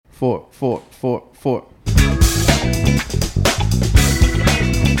4.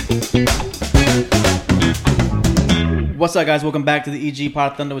 What's up, guys? Welcome back to the EG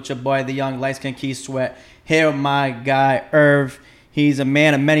Pot of Thunder with your boy, the young light-skinned Key Sweat. Here with my guy, Irv. He's a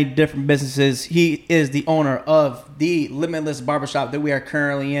man of many different businesses. He is the owner of the Limitless Barbershop that we are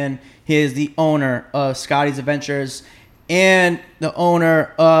currently in. He is the owner of Scotty's Adventures and the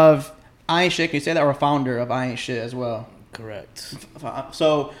owner of I Ain't Shit. Can you say that? Or founder of I Ain't Shit as well? Correct.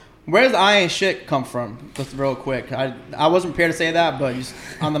 So, where does the I Ain't Shit come from? Just real quick. I wasn't prepared to say that, but just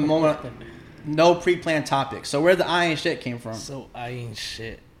on the moment, no pre-planned topic. So, where the I Ain't Shit came from? So, I Ain't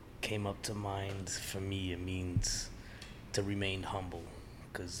Shit came up to mind. For me, it means to remain humble.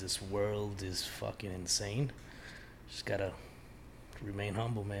 Because this world is fucking insane. Just gotta remain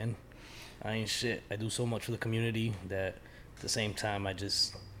humble, man. I ain't shit. I do so much for the community that at the same time, I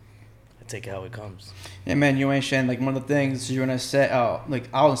take it how it comes. Yeah, man, you ain't shit. Like, one of the things you're going to say, like,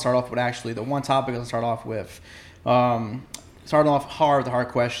 I was going to start off with actually the one topic I'll start off with. Starting off hard with the hard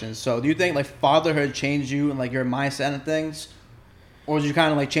questions. So, do you think, like, fatherhood changed you and, like, your mindset and things? Or was you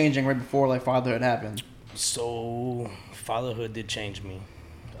kind of, like, changing right before, like, fatherhood happened? So, fatherhood did change me.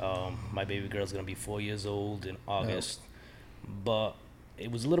 My baby girl's going to be 4 years old in August. Yep. But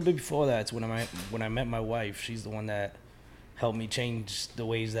it was a little bit before that. It's when I met my wife. She's the one that helped me change the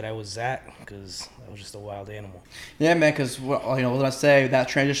ways that I was at, because I was just a wild animal. Yeah, man, because, when I say that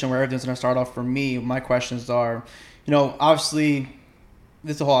transition where everything's going to start off for me, my questions are, obviously,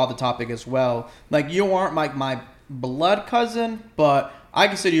 this is a whole other topic as well. Like, you aren't like my blood cousin, but I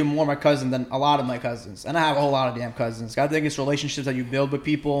consider you more my cousin than a lot of my cousins. And I have a whole lot of damn cousins. I think it's relationships that you build with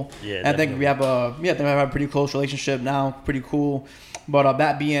people. Yeah, and I think we have a pretty close relationship now, pretty cool. But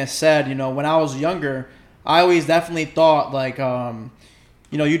that being said, when I was younger, I always definitely thought, like,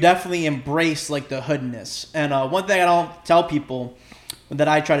 you definitely embrace, like, the hoodness. And one thing I don't tell people that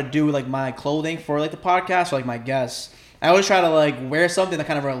I try to do, like, my clothing for, like, the podcast or, like, my guests, I always try to, like, wear something that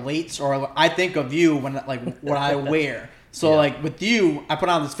kind of relates, or I think of you when, like, what I wear. So, like, with you, I put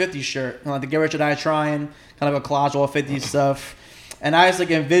on this 50s shirt, like the Get Rich or Die Trying, kind of a collage of all 50s stuff. And I just,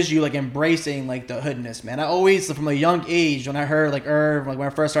 like, envision you, like, embracing, like, the hoodness, man. I always, from a young age, when I heard, like, Irv, like, when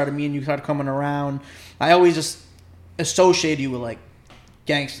I first started, me and you started coming around, I always just associated you with, like,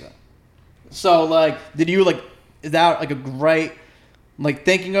 gangsta. So, like, did you, like, is that, like, a great, like,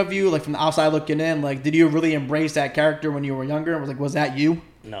 thinking of you, like, from the outside looking in, like, did you really embrace that character when you were younger? Was that you?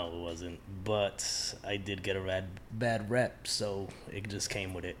 No, it wasn't. But I did get a bad rep, so it just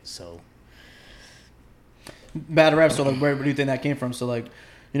came with it, so. Bad rep, so, like, where do you think that came from? So, like,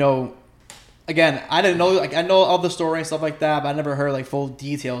 again, I didn't know, like, I know all the story and stuff like that, but I never heard, like, full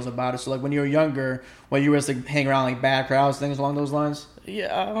details about it. So, like, when you were younger, when you were just, like, hanging around, like, bad crowds, things along those lines?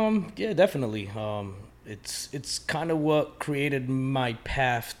 Yeah, definitely. It's kind of what created my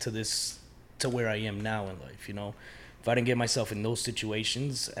path to where I am now in life, If I didn't get myself in those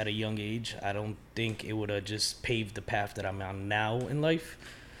situations at a young age, I don't think it would have just paved the path that I'm on now in life.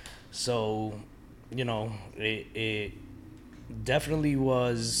 So, it definitely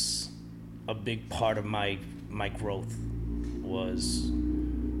was a big part of my growth, was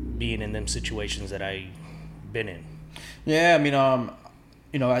being in them situations that I been in. Yeah, I mean, I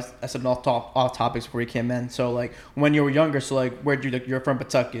said off topics before you came in. So, like, when you were younger, so, like, you're from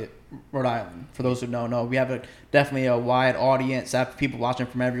Pawtucket, Rhode Island. For those who don't know, we have definitely a wide audience. I have people watching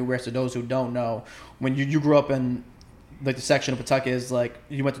from everywhere. So those who don't know, when you grew up in, like, the section of Pawtucket is, like,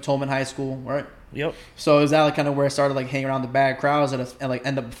 you went to Tolman High School, right? Yep. So is that, like, kind of where it started, like, hanging around the bad crowds and like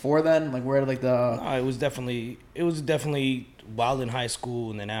end up before then? Like, where, like, the... No, it was definitely wild in high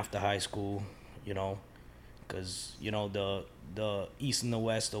school and then after high school, because, the East and the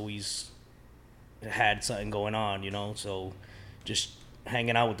West always had something going on, so just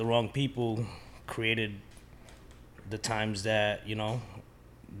hanging out with the wrong people created the times that,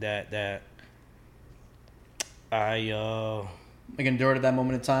 that I like, endured at that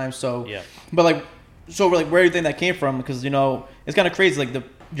moment in time. So, yeah. But, like, where do you think that came from? Because, it's kind of crazy, like,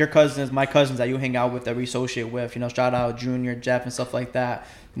 your cousins, my cousins that you hang out with, that we associate with, shout out Junior, Jeff, and stuff like that.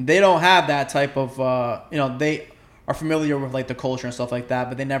 They don't have that type of, they are familiar with, like, the culture and stuff like that,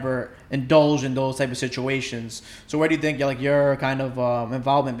 but they never indulge in those type of situations. So where do you think, like, your kind of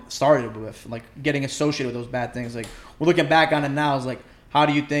involvement started with, like, getting associated with those bad things? Like, we're looking back on it now, is like, how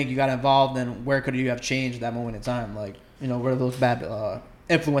do you think you got involved, and where could you have changed that moment in time? Like, where do those bad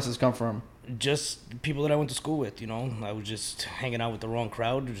influences come from? Just people that I went to school with, I was just hanging out with the wrong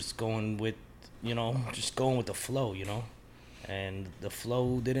crowd, just going with the flow, and the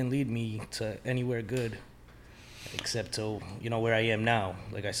flow didn't lead me to anywhere good, except to, where I am now,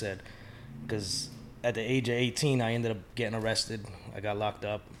 like I said, because at the age of 18, I ended up getting arrested. I got locked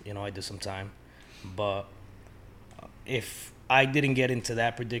up. You know, I did some time. But if I didn't get into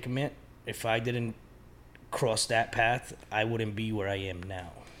that predicament, if I didn't cross that path, I wouldn't be where I am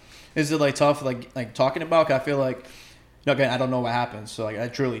now. Is it like tough, like talking about? 'Cause I feel like, again, I don't know what happened, so like I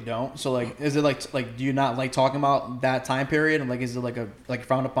truly don't. So like, is it like do you not like talking about that time period? And like, is it like a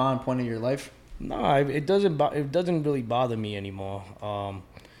frowned upon point in your life? No, it doesn't really bother me anymore.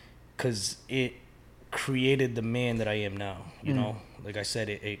 'Cause it created the man that I am now. You know, like I said,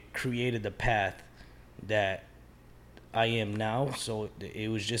 it created the path that I am now. So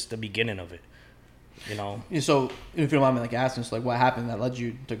it was just the beginning of it. You know. Yeah, so if you don't mind me like asking, so like what happened that led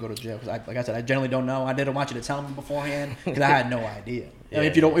you to go to jail? Because like I said, I generally don't know. I didn't want you to tell me beforehand because I had no idea. Yeah. I mean,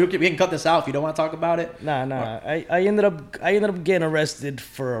 if you don't, we can cut this out if you don't want to talk about it. Nah. I ended up getting arrested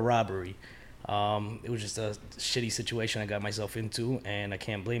for a robbery. It was just a shitty situation I got myself into, and I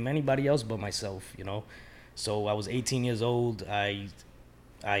can't blame anybody else but myself, you know. So I was 18 years old.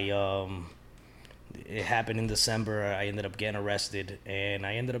 It happened in December. I ended up getting arrested, and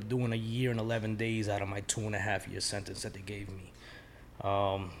I ended up doing a year and 11 days out of my 2.5 year sentence that they gave me.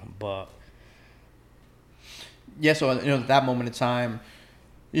 But Yeah, so at that moment in time,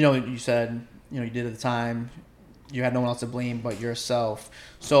 you said you did at the time. You had no one else to blame but yourself.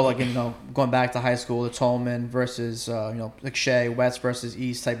 So, like, going back to high school, the Tolman versus, like Shea, West versus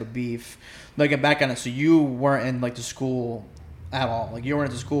East type of beef. Like, get back on it. So, you weren't in, like, the school at all. Like, you weren't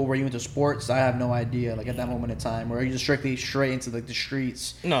into school. Were you into sports? I have no idea, like, at that moment in time. Or are you just strictly straight into, like, the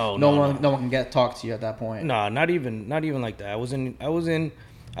streets? No one can talk to you at that point. No, not even like that. I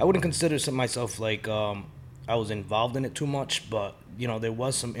wouldn't consider myself, like, I was involved in it too much, but, there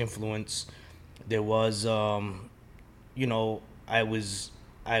was some influence. There was,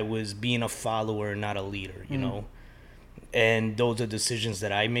 I was being a follower, not a leader, you know, and those are decisions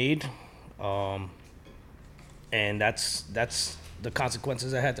that I made, and that's the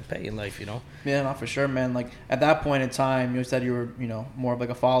consequences I had to pay in life, Yeah, not for sure, man. Like at that point in time, you said you were, more of like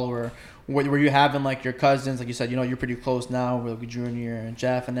a follower. Were you having like your cousins, like you said, you're pretty close now with like Junior and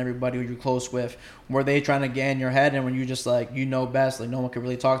Jeff and everybody who you're close with. Were they trying to get in your head, and when you just like best, like no one could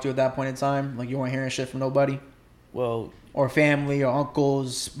really talk to you at that point in time, like you weren't hearing shit from nobody? Well, or family or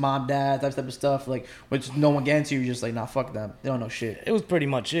uncles, mom, dad, that type of stuff, like which no one gets to you, just like nah, fuck them, they don't know shit. It was pretty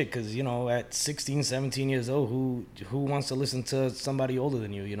much it, because at 16, 17 years old, who wants to listen to somebody older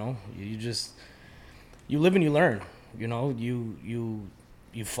than you? You just live and you learn.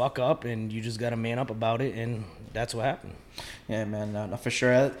 You fuck up and you just gotta man up about it, and that's what happened. Yeah, man, no, for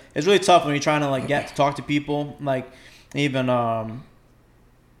sure. It's really tough when you're trying to like get to talk to people, like even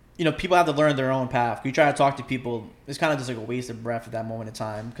people have to learn their own path. When you try to talk to people, it's kind of just like a waste of breath at that moment in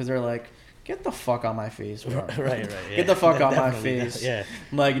time, because they're like, get the fuck out my face, bro. Right. Yeah. Get the fuck out my face. Yeah.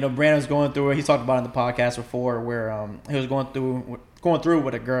 Like, Brandon's going through it. He talked about it in the podcast before, where he was going through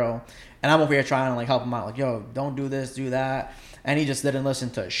with a girl, and I'm over here trying to like help him out, like, yo, don't do this, do that. And he just didn't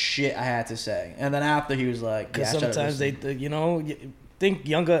listen to shit I had to say. And then after, he was like, because sometimes they, think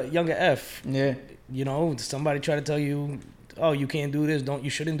younger F. Yeah. Somebody try to tell you, oh, you can't do this, you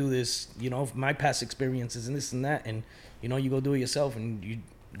shouldn't do this, my past experiences and this and that, and you go do it yourself, and you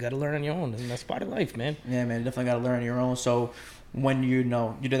gotta learn on your own, and that's part of life, man. Yeah, man, you definitely gotta learn on your own. So when you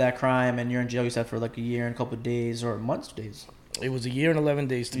did that crime and you're in jail, you said for like a year and a couple of days, or months, days? It was a year and 11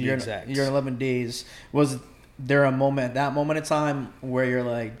 days to be exact. Year and 11 days. Was there a moment at that moment in time where you're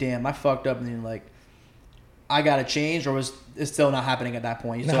like, damn, I fucked up, and you're like, I gotta change, or was it still not happening at that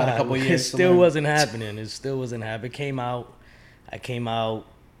point? You still had a couple of years. It still wasn't happening. It came out,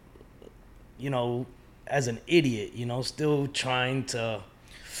 as an idiot, still trying to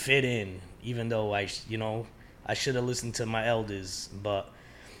fit in, even though I should have listened to my elders. But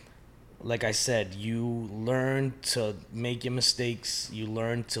like I said, you learn to make your mistakes, you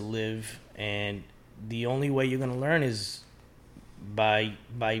learn to live, and the only way you're gonna learn is by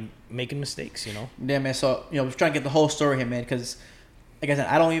making mistakes, Yeah, man. So, we're trying to get the whole story here, man, because like I said,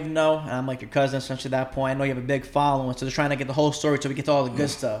 I don't even know, and I'm like your cousin, essentially at that point. I know you have a big following, so just trying to get the whole story so we get to all the good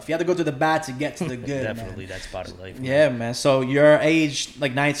stuff. You have to go through the bad to get to the good. Definitely, man. That's part of life. Man. Yeah, man. So your age,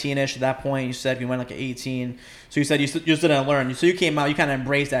 like 19-ish at that point, you said you went like 18. So you said you still didn't learn. So you came out, you kind of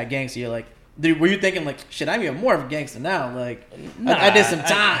embraced that gangster. You're like, were you thinking like, shit, I'm even more of a gangster now? Like, nah, I did some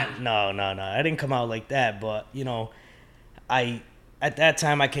time. No. I didn't come out like that, but at that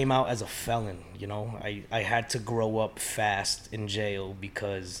time, I came out as a felon. I had to grow up fast in jail,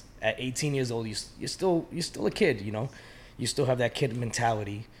 because at 18 years old, you're still a kid. You still have that kid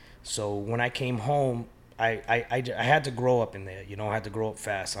mentality. So when I came home, I had to grow up in there. I had to grow up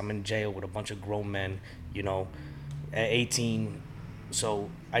fast. I'm in jail with a bunch of grown men. At 18, So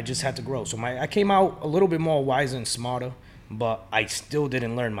I just had to grow. So I came out a little bit more wiser and smarter, but I still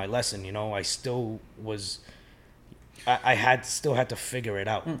didn't learn my lesson. I still was. I still had to figure it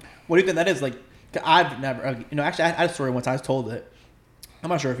out. What do you think that is? Like, I've never, actually, I had a story once. I was told it.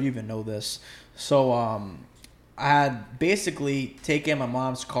 I'm not sure if you even know this. So, I had basically taken my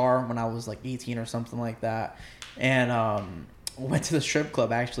mom's car when I was like 18 or something like that, and went to the strip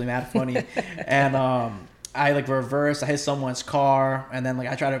club. Actually, mad funny, and I like reversed. I hit someone's car, and then like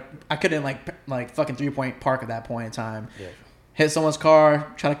I couldn't like fucking 3-point park at that point in time. Yeah. Hit someone's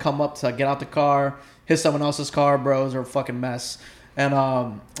car, try to come up to get out the car. Hit someone else's car, bros, or a fucking mess.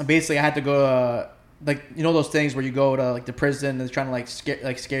 And basically, I had to go to like those things where you go to like the prison and they're trying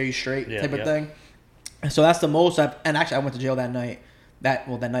to scare you straight type of thing. And so that's the most. And actually, I went to jail that night. That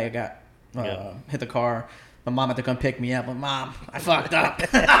night I got hit the car. My mom had to come pick me up. But Mom, I fucked up.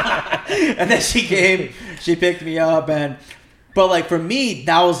 And then she came. She picked me up But like for me,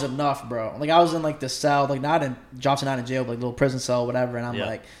 that was enough, bro. Like I was in like the cell, like not in Johnson, not in jail, but like little prison cell, whatever. And I'm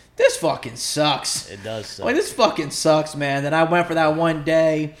like, this fucking sucks. It does suck. Like this fucking sucks, man. Then I went for that one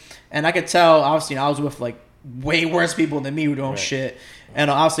day, and I could tell. Obviously, I was with like way worse people than me who doing shit.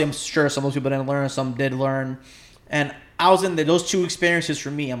 And obviously, I'm sure some of those people didn't learn, some did learn. And I was in those two experiences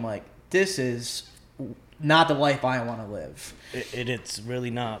for me. I'm like, this is not the life I want to live. It's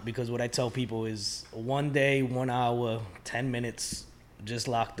really not, because what I tell people is 1 day, 1 hour, 10 minutes just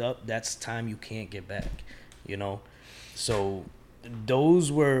locked up, that's time you can't get back, So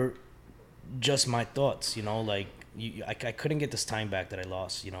those were just my thoughts, like I couldn't get this time back that I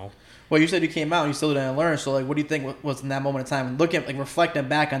lost, Well, you said you came out and you still didn't learn. So like, what do you think was in that moment of time? Looking, like reflecting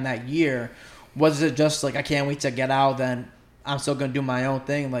back on that year, was it just like, I can't wait to get out, then I'm still gonna do my own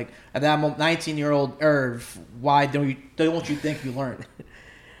thing? Like at that moment, 19-year-old Irv, why don't you think you learned?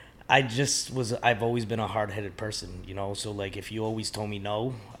 I've always been a hard-headed person, so like if you always told me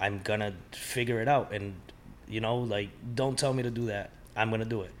no, I'm gonna figure it out. And like, don't tell me to do that, I'm gonna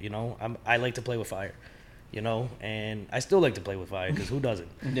do it. I like to play with fire, and I still like to play with fire, because who doesn't?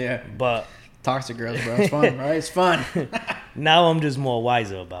 Yeah. But toxic girls, bro, it's fun, right? It's fun. Now I'm just more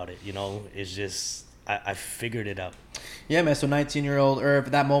wiser about it, it's just I figured it out. Yeah, man. So 19-year-old Irv,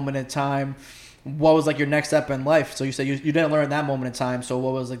 at that moment in time, what was like your next step in life? So you said you didn't learn that moment in time. So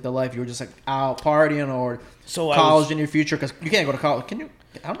what was like the life? You were just like out partying, or college in your future? Because you can't go to college. Can you?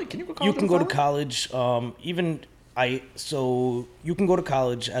 Can you go to college? You can go to college. So you can go to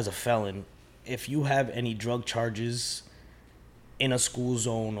college as a felon if you have any drug charges in a school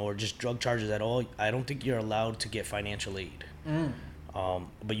zone, or just drug charges at all. I don't think you're allowed to get financial aid.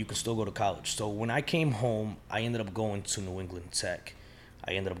 But you can still go to college. So when I came home, I ended up going to New England Tech.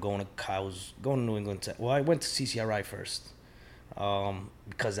 I ended up going to New England Tech. Well, I went to CCRI first,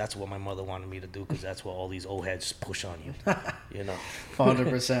 because that's what my mother wanted me to do, because that's what all these old heads push on you,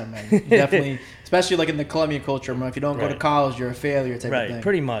 100%, man. You definitely, especially like in the Colombian culture, man. If you don't go to college, you're a failure type of thing.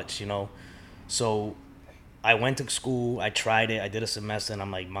 Pretty much, So I went to school. I tried it. I did a semester, and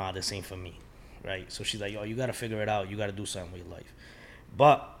I'm like, Ma, this ain't for me, right? So she's like, yo, you got to figure it out. You got to do something with your life.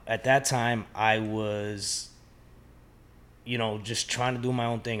 But at that time, I was, just trying to do my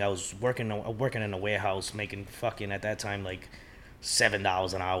own thing. I was working in a warehouse, making fucking, at that time, like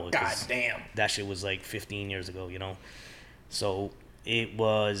 $7 an hour. God damn. That shit was like 15 years ago, So it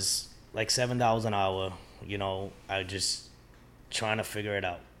was like $7 an hour, I just trying to figure it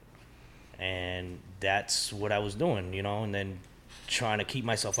out. And that's what I was doing, and then trying to keep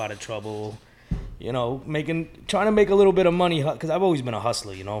myself out of trouble. Trying to make a little bit of money, because I've always been a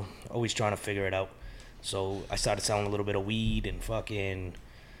hustler, always trying to figure it out. So I started selling a little bit of weed and fucking,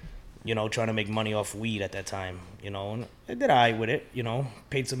 trying to make money off weed at that time, and I did all right with it,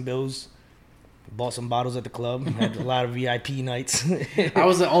 paid some bills, bought some bottles at the club, had a lot of VIP nights. I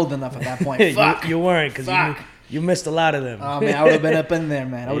wasn't old enough at that point. Fuck. You weren't, because you missed a lot of them. Oh, man, I would have been up in there,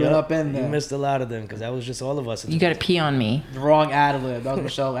 man. I would have been up in there. You missed a lot of them, because that was just all of us. You got to pee on me. The wrong ad-lib. That was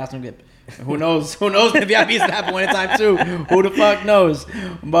Michelle asking him to get... Who knows? Who knows the VIPs at that point in time too? Who the fuck knows?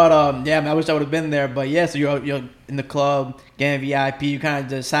 But yeah, man, I wish I would have been there. But yeah, so you're in the club, getting VIP. You kind of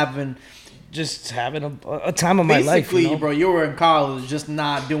just having a time of my life. Basically, bro, you were in college, just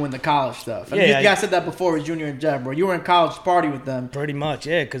not doing the college stuff. Yeah, you guys said that before with Junior and Jeff, bro. You were in college, party with them. Pretty much,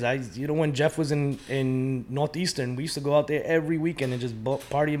 yeah. Because when Jeff was in Northeastern, we used to go out there every weekend and just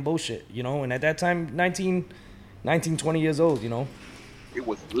party and bullshit, And at that time, 19, 20 years old, It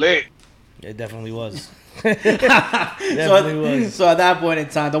was lit. It definitely was. So at that point in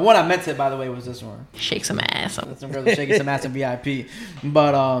time, the one I meant to, by the way, was this one. Shake some ass. Some girls are shaking some ass in VIP.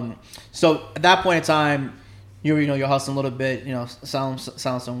 But so at that point in time, you're hustling a little bit, selling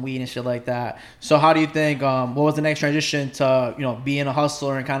some weed and shit like that. So how do you think? What was the next transition to being a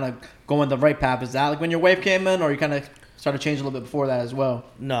hustler and kind of going the right path? Is that like when your wife came in, or you kind of started changing a little bit before that as well?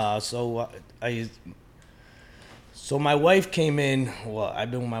 Nah, so my wife came in. Well, I've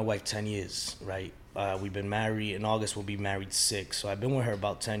been with my wife 10 years, right? We've been married. In August, we'll be married 6. So I've been with her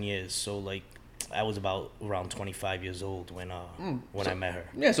about 10 years. So like, I was about around 25 years old when I met her.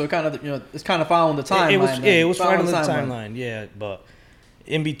 Yeah, so it kind of it's kind of following the timeline. It was right on the timeline. Yeah, but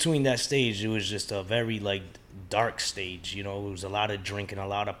in between that stage, it was just a very like dark stage. It was a lot of drinking, a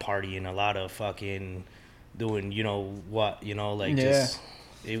lot of partying, a lot of fucking doing just.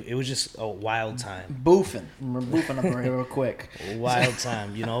 It was just a wild time. Boofing. We're boofing up right here real quick. Wild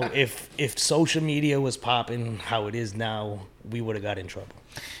time. If social media was popping how it is now, we would have got in trouble.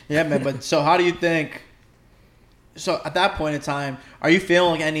 Yeah, man. But so how do you think, so at that point in time, are you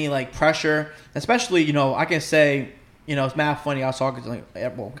feeling like any like pressure? Especially, I can say, it's mad funny. I was talking to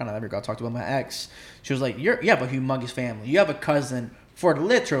kind of every girl I talked to with my ex. She was like, you have a humongous family. You have a cousin for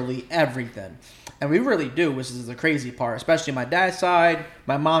literally everything. And we really do, which is the crazy part, especially my dad's side,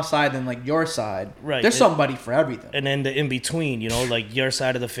 my mom's side, and like your side. Right. There's somebody for everything. And then the in between, like your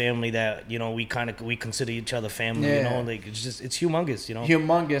side of the family that, we consider each other family, like it's humongous,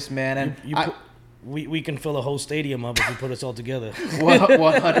 Humongous, man. And we can fill a whole stadium up if we put us all together.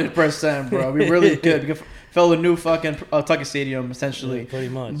 100%, bro. We really could. We could fill a new fucking Tucker Stadium, essentially. Yeah, pretty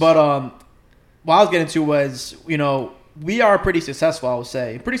much. But what I was getting to was, we are pretty successful, I would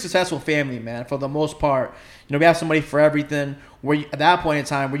say. Pretty successful family, man, for the most part. We have somebody for everything. At that point in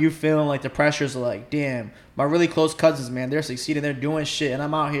time, were you feeling like the pressures are like, damn, my really close cousins, man, they're succeeding, they're doing shit, and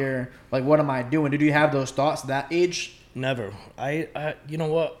I'm out here, like, what am I doing? Did you have those thoughts at that age? Never. I you know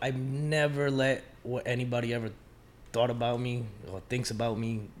what? I've never let what anybody ever thought about me or thinks about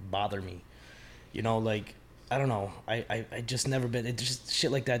me bother me. Like, I don't know. I just never been, it just, shit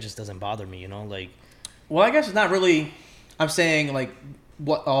like that just doesn't bother me, like. Well, I guess it's not really, I'm saying, like,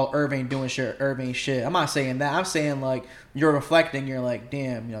 what all Irving doing shit, Irving shit. I'm not saying that. I'm saying, like, you're reflecting. You're like,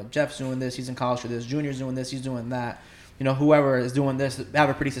 damn, Jeff's doing this. He's in college for this. Junior's doing this. He's doing that. Whoever is doing this, have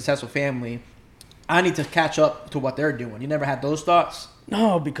a pretty successful family. I need to catch up to what they're doing. You never had those thoughts?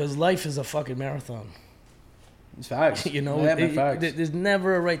 No, because life is a fucking marathon. It's facts. Facts. There's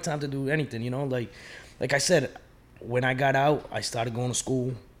never a right time to do anything, Like I said, when I got out, I started going to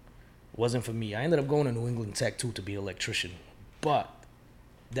school. Wasn't for me. I ended up going to New England Tech too to be an electrician, but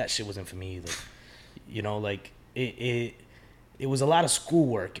that shit wasn't for me either. Like it was a lot of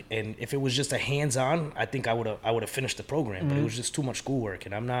schoolwork, and if it was just a hands-on, I think I would have finished the program. But it was just too much schoolwork,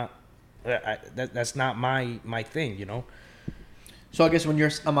 and I'm not. That's not my thing, So I guess when you're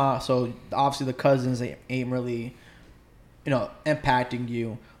so obviously the cousins ain't really, impacting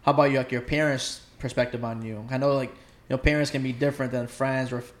you. How about your parents' perspective on you? I know like. Parents can be different than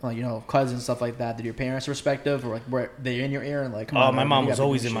friends or cousins, stuff like that. Did your parents' perspective, or like were they in your ear and like? My mom was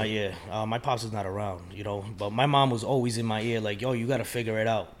always in my ear. My pops is not around, but my mom was always in my ear, like, yo, you got to figure it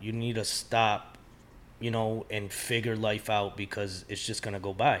out. You need to stop, and figure life out because it's just gonna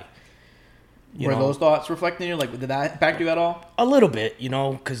go by. Were those thoughts reflecting you? Like, did that impact you at all? A little bit,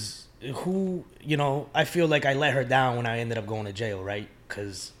 because I feel like I let her down when I ended up going to jail, right?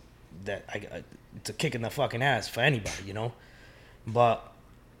 Because it's a kick in the fucking ass for anybody, But,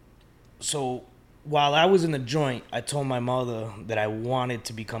 so, while I was in the joint, I told my mother that I wanted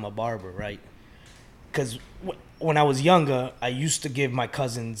to become a barber, right? Because when I was younger, I used to give my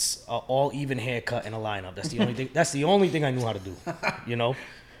cousins an all-even haircut and a lineup. That's the only thing. That's the only thing I knew how to do,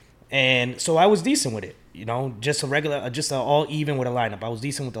 And so I was decent with it, Just a all-even with a lineup. I was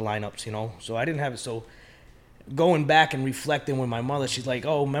decent with the lineups, So I didn't have it. So going back and reflecting with my mother, she's like,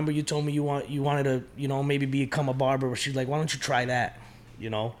 oh, remember you told me you wanted to, maybe become a barber? She's like, why don't you try that,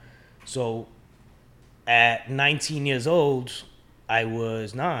 So at 19 years old, I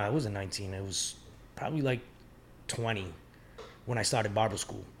wasn't 19. It was probably like 20 when I started barber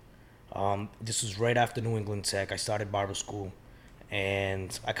school. This was right after New England Tech. I started barber school,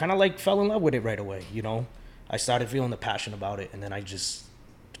 and I kind of like fell in love with it right away, I started feeling the passion about it, and then I just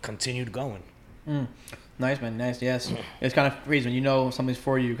continued going. Nice, man. Nice. Yes. It's kind of crazy when something's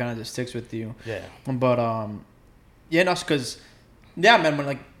for you, kind of just sticks with you. Yeah. But no, because man, when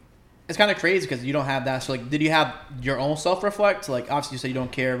like it's kind of crazy because you don't have that. So like, did you have your own self-reflect? Like, obviously you say you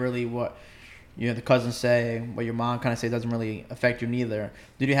don't care really what the cousins say, what your mom kind of say doesn't really affect you neither.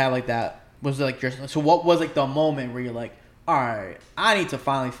 Did you have like that? Was it like so what was like the moment where you're like, all right, I need to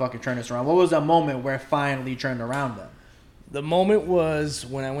finally fucking turn this around? What was that moment where it finally turned around then? The moment was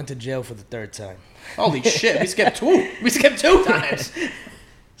when I went to jail for the 3rd time. Holy shit, we skipped 2. We skipped 2 times.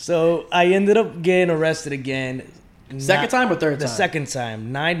 So I ended up getting arrested again. Second time or third time? The second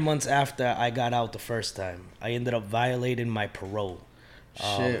time. 9 months after I got out the first time. I ended up violating my parole.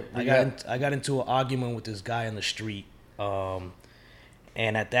 Shit. I got into an argument with this guy on the street. And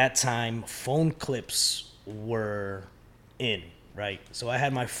at that time, phone clips were in, right? So I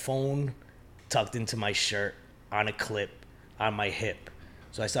had my phone tucked into my shirt on a clip on my hip.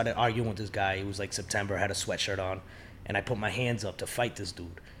 So I started arguing with this guy. It was like September. I had a sweatshirt on. And I put my hands up to fight this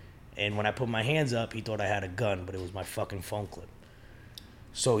dude. And when I put my hands up, he thought I had a gun, but it was my fucking phone clip.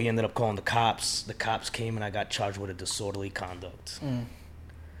 So he ended up calling the cops. The cops came and I got charged with a disorderly conduct.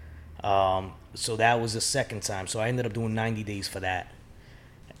 So that was the second time. So I ended up doing 90 days for that.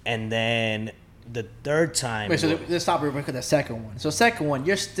 And then the third time... Wait, so let's stop real quick with the second one. So second one,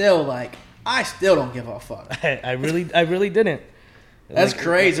 you're still like, I still don't give a fuck. I really didn't. That's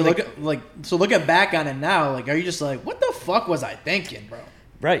crazy. So looking back on it now, like, are you just like, what the fuck was I thinking, bro?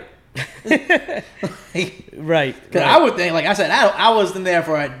 Right. Right. Because I would think, like I said, I was in there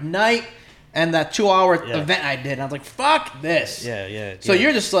for a night and that 2-hour event I did. And I was like, fuck this. Yeah. So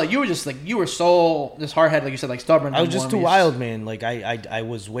you're just like, you were so just hard headed, like you said, like stubborn. I was just too wild, man. Like I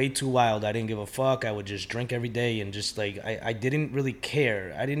was way too wild. I didn't give a fuck. I would just drink every day and just like I didn't really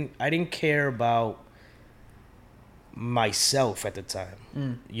care. I didn't care about myself at the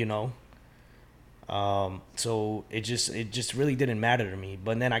time. You know? So it just really didn't matter to me.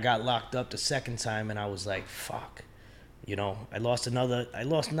 But then I got locked up the second time and I was like, fuck, you know, I lost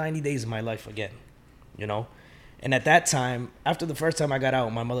 90 days of my life again, you know? And at that time, after the first time I got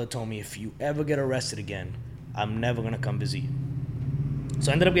out, my mother told me, if you ever get arrested again, I'm never going to come visit you.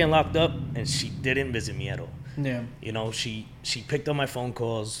 So I ended up getting locked up and she didn't visit me at all. Yeah. You know, she picked up my phone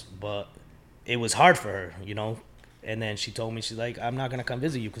calls, but it was hard for her, you know? And then she told me, she's like, I'm not going to come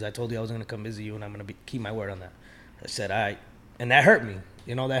visit you because I told you I was going to come visit you and I'm going to keep my word on that. I said, all right. And that hurt me.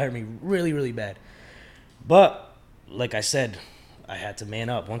 You know, that hurt me really, really bad. But like I said, I had to man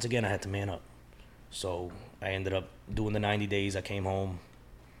up. Once again, I had to man up. So I ended up doing the 90 days. I came home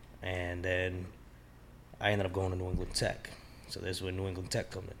and then I ended up going to New England Tech. So that's where New England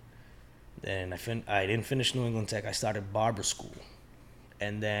Tech come in. Then I didn't finish New England Tech. I started barber school.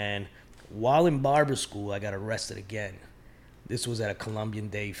 And then while in barber school, I got arrested again. This was at a Colombian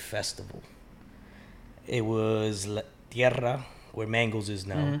Day festival. It was La Tierra, where Mangoes is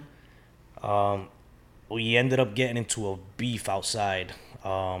now. Mm-hmm. We ended up getting into a beef outside.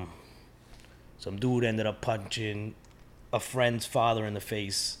 Some dude ended up punching a friend's father in the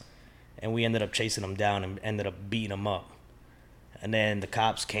face, and we ended up chasing him down and ended up beating him up. And then the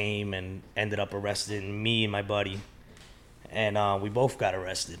cops came and ended up arresting me and my buddy. And we both got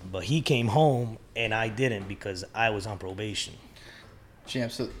arrested. But he came home, and I didn't because I was on probation. Damn,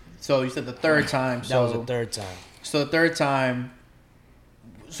 so you said the third time. That was the third time. So the third time,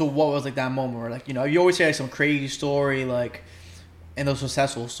 so what was like that moment where, like, you know, you always hear like some crazy story, like, and those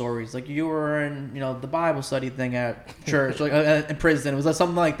successful stories. Like, you were in, you know, the Bible study thing at church, like in prison. Was that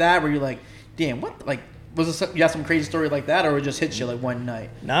something like that where you're like, damn, what, like, was it, you had some crazy story like that, or it just hit you like one night?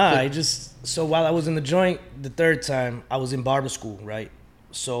 Nah, so while I was in the joint the third time, I was in barber school, right?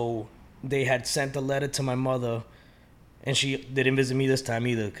 So they had sent a letter to my mother, and she didn't visit me this time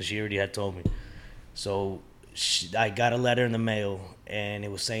either because she already had told me. So I got a letter in the mail, and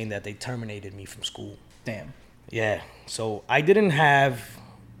it was saying that they terminated me from school. Damn. Yeah. So I didn't have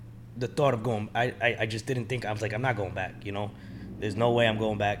the thought of going. I just didn't think. I was like, I'm not going back, you know? There's no way I'm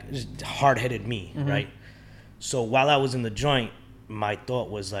going back. It's just hard-headed me, mm-hmm. right? So while I was in the joint, my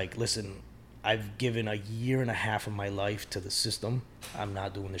thought was like, listen, I've given 1.5 years of my life to the system. I'm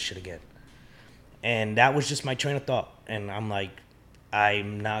not doing this shit again. And that was just my train of thought. And I'm like,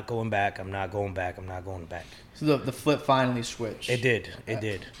 I'm not going back. I'm not going back. I'm not going back. So the flip finally switched. It did. It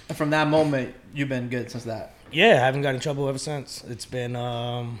did. And from that moment, you've been good since that. Yeah, I haven't gotten in trouble ever since. It's been,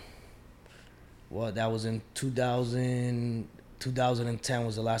 that was in 2010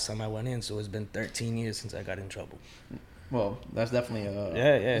 was the last time I went in, so it's been 13 years since I got in trouble. Well, that's definitely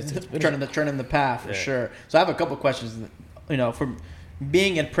it's turning the path for sure. So I have a couple of questions. You know, from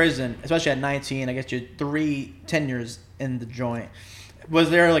being in prison, especially at 19, I guess you're 10 years in the joint.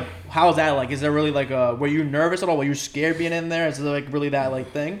 Was there like, how was that like? Is there really like were you nervous at all? Were you scared being in there? Is there like really that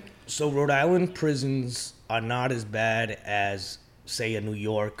like thing? So Rhode Island prisons are not as bad as, say, a New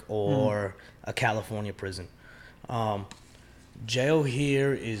York or a California prison. Jail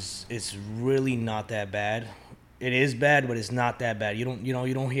here is really not that bad. It is bad, but it's not that bad. You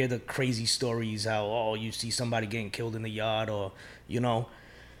don't hear the crazy stories how you see somebody getting killed in the yard or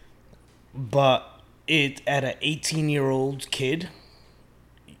but at an 18-year-old kid,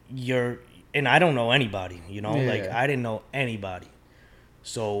 and I don't know anybody, like I didn't know anybody.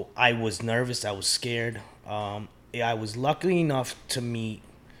 So I was nervous. I was scared. I was lucky enough to meet.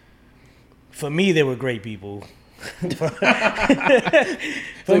 For me, they were great people.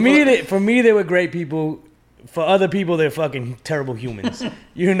 for me, they were great people. For other people, they're fucking terrible humans,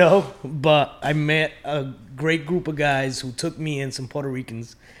 you know. But I met a great group of guys who took me in, some Puerto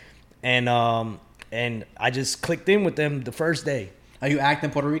Ricans, and I just clicked in with them the first day. Are you acting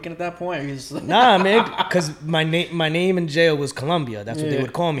Puerto Rican at that point? Or you just... Nah, man, because my name in jail was Colombia. That's what they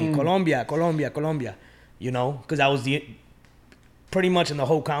would call me, Colombia. You know, because I was pretty much in the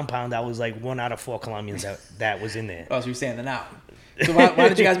whole compound. I was like 1 out of 4 Colombians that was in there. Oh, so you're standing out. So why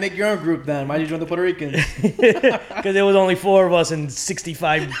did you guys make your own group then? Why did you join the Puerto Ricans? Because there was only 4 of us and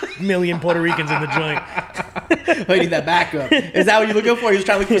 65 million Puerto Ricans in the joint. Oh, you need that backup. Is that what you're looking for? You're just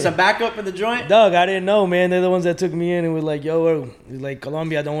trying to look for some backup in the joint? Doug, I didn't know, man. They're the ones that took me in and were like, yo, like,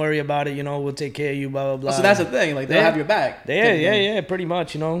 Colombia, don't worry about it. You know, we'll take care of you, blah, blah, blah. Oh, so that's the thing. Like, they'll have your back. Yeah, pretty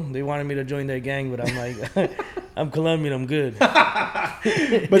much, you know. They wanted me to join their gang, but I'm like, I'm Colombian, I'm good. But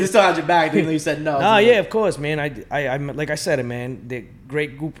they still had your back, even though you said no. Nah, yeah, of course, man. I like I said it, man. They're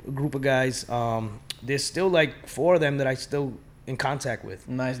great group of guys. There's still like 4 of them that I still in contact with.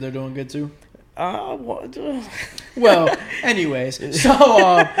 Nice, they're doing good too. What? Well, anyways, so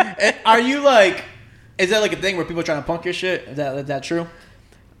are you like? Is that like a thing where people are trying to punk your shit? Is that true?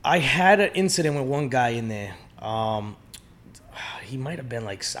 I had an incident with one guy in there. He might have been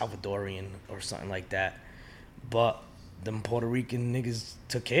like Salvadorian or something like that, but them Puerto Rican niggas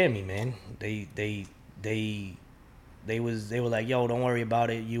took care of me, man. They were like, yo, don't worry about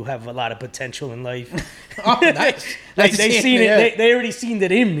it. You have a lot of potential in life. Oh, nice. Like they seen it. They already seen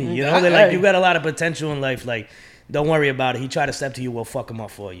it in me. You know, they're like, you got a lot of potential in life. Like, don't worry about it. He tried to step to you, we'll fuck him up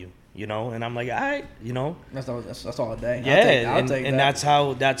for you. You know, and I'm like, all right, you know. That's all a day. Yeah, I'll take and that.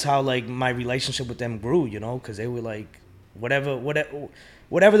 that's how like my relationship with them grew. You know, because they were like, whatever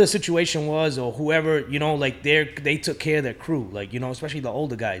the situation was, or whoever, you know, like they took care of their crew. Like, you know, especially the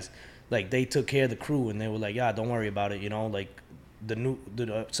older guys. Like, they took care of the crew, and they were like, yeah, don't worry about it, you know? Like,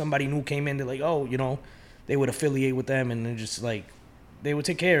 somebody new came in, they're like, oh, you know, they would affiliate with them, and they're just like, they would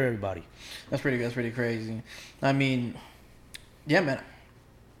take care of everybody. That's pretty good. That's pretty crazy. I mean, yeah, man.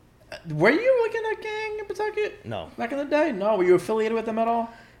 Were you like in a gang in Pawtucket? No. Back in the day? No? Were you affiliated with them at all?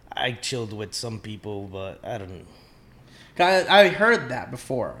 I chilled with some people, but I don't know. I heard that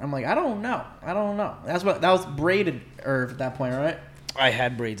before. I'm like, I don't know. That was braided Irv at that point, right? I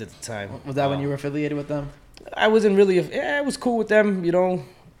had braids at the time. Was that when you were affiliated with them? I wasn't really. I was cool with them, you know.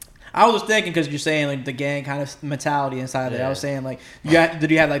 I was thinking because you're saying like the gang kind of mentality inside of it. I was saying like,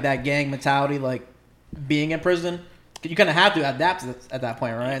 did you have like that gang mentality like being in prison? You kind of have to adapt at that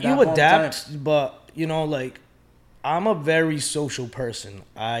point, right? You adapt, but you know, like I'm a very social person.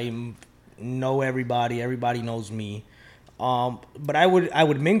 I know everybody. Everybody knows me. But I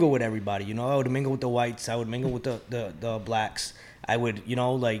would mingle with everybody. You know, I would mingle with the whites. I would mingle with the blacks. I would, you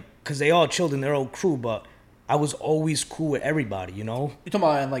know, like, because they all chilled in their own crew, but I was always cool with everybody, you know? You talking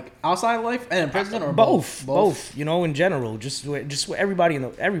about in, like, outside life and in prison or both, you know, in general. Just with everybody,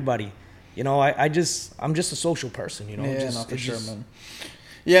 everybody. You know, I'm just a social person, you know? Yeah, for sure, man.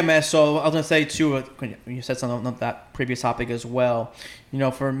 Yeah, man, so I was going to say, too, you said something on that previous topic as well. You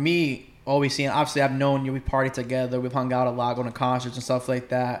know, for me, always seeing, obviously, I've known you, we partied together, we've hung out a lot, going to concerts and stuff like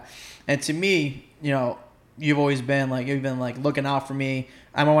that. And to me, you know, you've been looking out for me.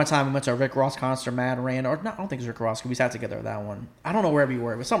 I remember one time we went to a Rick Ross concert, Mad Rand, or not, I don't think it was Rick Ross, because we sat together at that one. I don't know wherever you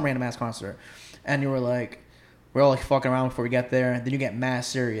were. It was some random ass concert. And you were like, we're all like fucking around before we get there. And then you get mad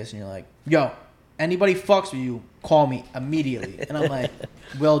serious and you're like, yo, anybody fucks with you, call me immediately. And I'm like,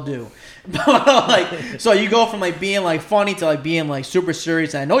 will do. Like, so you go from like being like funny to like being like super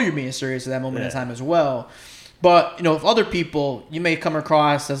serious. And I know you're being serious at that moment in time as well. But, you know, if other people, you may come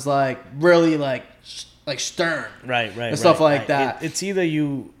across as like really like stern, right, and stuff like that. It's either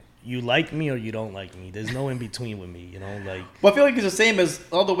you like me or you don't like me. There's no in between with me, you know. Like, well, I feel like it's the same as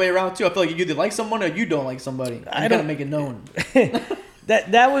all the way around too. I feel like you either like someone or you don't like somebody. You gotta make it known.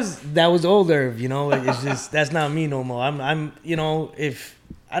 that was old Irv, you know. Like, it's just that's not me no more. I'm you know, if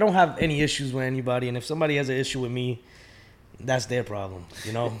I don't have any issues with anybody, and if somebody has an issue with me, that's their problem,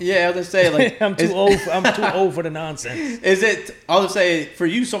 you know. Yeah, I was gonna say like I'm too old for the nonsense. Is it? I'll just say for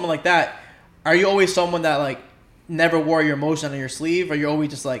you, someone like that. Are you always someone that like never wore your emotion on your sleeve, or you're always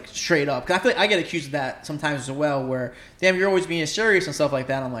just like straight up? Because I feel like I get accused of that sometimes as well, where damn, you're always being serious and stuff like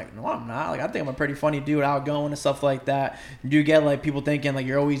that. And I'm like, no, I'm not. Like, I think I'm a pretty funny dude, outgoing and stuff like that. Do you get like people thinking like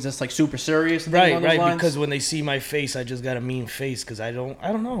you're always just like super serious? And right. Because when they see my face, I just got a mean face because I don't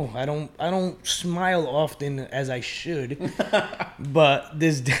know. I don't smile often as I should. But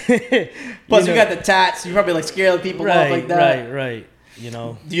this, plus you got the tats. You probably like scare the people off like that. Right. you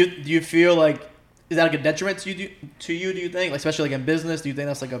know. Do you feel like, is that like a detriment to you? Do you think, like, especially like in business? Do you think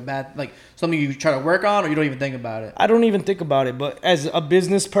that's like a bad, like something you try to work on, or you don't even think about it? I don't even think about it, but as a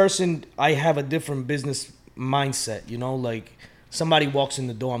business person, I have a different business mindset. You know, like somebody walks in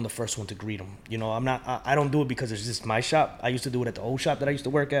the door, I'm the first one to greet them. You know, I don't do it because it's just my shop. I used to do it at the old shop that I used to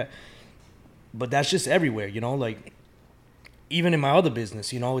work at, but that's just everywhere. You know, like even in my other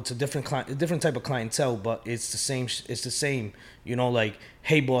business, you know, it's a different different type of clientele, but it's the same. It's the same. You know, like,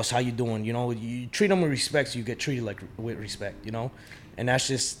 hey boss, how you doing? You know, you treat them with respect, so you get treated like with respect. You know, and that's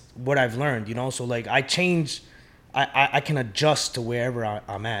just what I've learned. You know, so like I change, I can adjust to wherever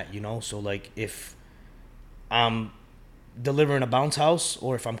I'm at. You know, so like if I'm delivering a bounce house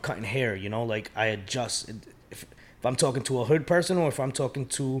or if I'm cutting hair, you know, like I adjust. If I'm talking to a hood person or if I'm talking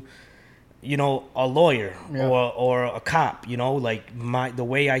to, you know, a lawyer or a cop, you know, like the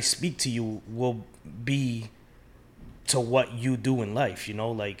way I speak to you will be to what you do in life, you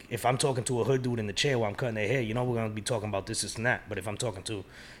know. Like if I'm talking to a hood dude in the chair while I'm cutting their hair, you know, we're gonna be talking about this and that. But if I'm talking to,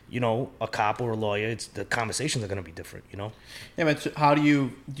 you know, a cop or a lawyer, the conversations are gonna be different, you know. Yeah, but so how do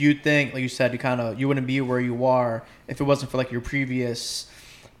you think, like you said, you wouldn't be where you are if it wasn't for like your previous,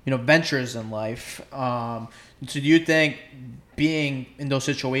 you know, ventures in life. So do you think being in those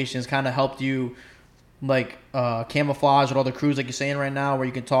situations kind of helped you, like, camouflage with all the crews, like you're saying right now, where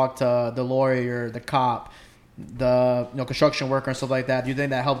you can talk to the lawyer, the cop, the, you know, construction worker and stuff like that? Do you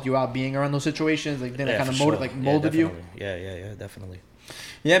think that helped you out being around those situations? Like, that kind of molded you? Yeah, definitely.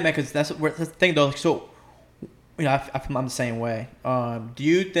 Yeah, man, because that's the thing though. So, you know, I'm the same way. Do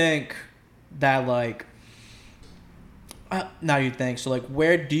you think that, like, now you think so, like,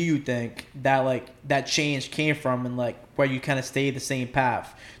 where do you think that, like, that change came from, and like where you kind of stayed the same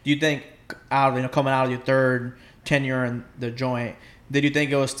path? Do you think coming out of your third tenure in the joint, did you think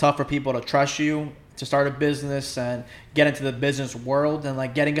it was tough for people to trust you to start a business and get into the business world and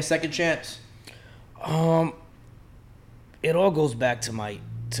like getting a second chance? It all goes back to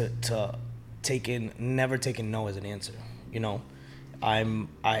never taking no as an answer. You know,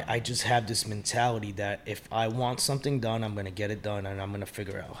 I just have this mentality that if I want something done, I'm gonna get it done, and I'm gonna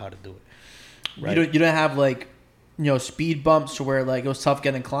figure out how to do it. Right? You don't have, like, you know, speed bumps to where like it was tough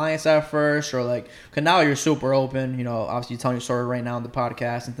getting clients at first, or like, because now you're super open. You know, obviously you're telling your story right now on the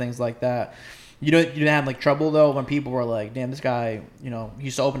podcast and things like that. You didn't have like trouble though when people were like, damn, this guy, you know,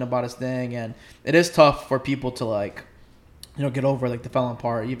 he's so open about his thing, and it is tough for people to, like, you know, get over like the felon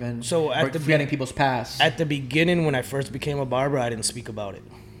part, even so at forgetting people's past. At the beginning, when I first became a barber, I didn't speak about it.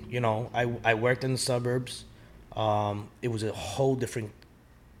 You know, I worked in the suburbs. It was a whole different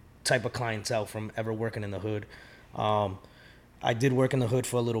type of clientele from ever working in the hood. I did work in the hood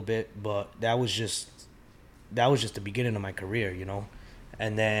for a little bit, but that was just the beginning of my career, you know.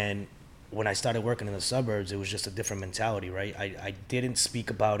 And then when I started working in the suburbs, it was just a different mentality, right? I didn't speak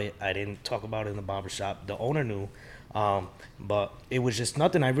about it. I didn't talk about it in the barbershop. The owner knew, but it was just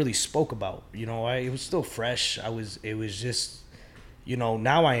nothing I really spoke about. You know, it was still fresh. It was just, you know,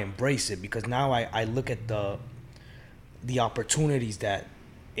 now I embrace it because now I look at the opportunities that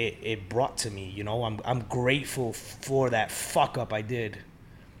it brought to me. You know, I'm grateful for that fuck up I did,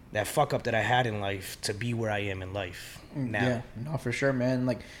 that fuck up that I had in life to be where I am in life now. Yeah, no, for sure, man.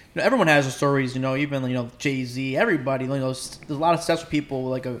 Like, you know, everyone has the stories. You know, even, you know, Jay-Z, everybody. You know, there's a lot of successful people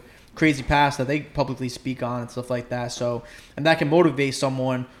with like a crazy past that they publicly speak on and stuff like that. So, and that can motivate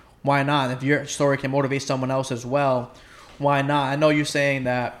someone. Why not? If your story can motivate someone else as well, why not? I know you're saying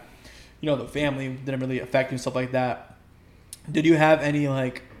that, you know, the family didn't really affect you and stuff like that. Did you have any,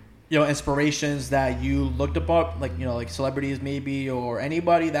 like, you know, inspirations that you looked up, like, you know, like celebrities maybe, or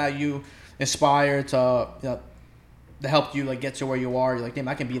anybody that you inspired to, you know, that helped you like get to where you are? You're like, damn,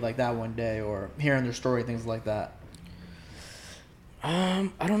 I can be like that one day, or hearing their story, things like that. I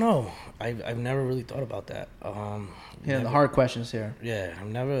don't know. I've never really thought about that. The hard questions here. Yeah,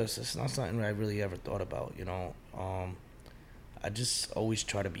 it's not something I really ever thought about, you know. I just always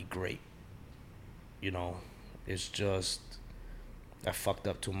try to be great. You know, it's just I fucked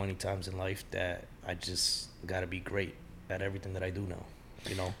up too many times in life that I just gotta be great at everything that I do now.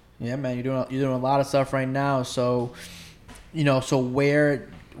 You know. Yeah, man, you're doing a lot of stuff right now. So, you know,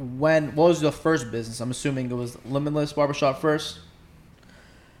 what was your first business? I'm assuming it was Limitless Barbershop first.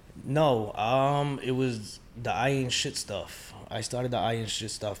 No, it was the I Ain't Shit stuff. I started the I Ain't Shit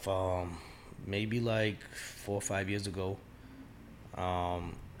stuff maybe like 4 or 5 years ago.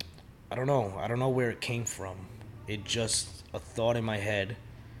 I don't know where it came from. It just a thought in my head.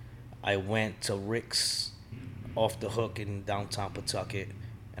 I went to Rick's off the hook in downtown Pawtucket,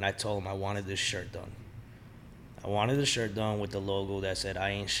 and I told him I wanted this shirt done. I wanted the shirt done with the logo that said I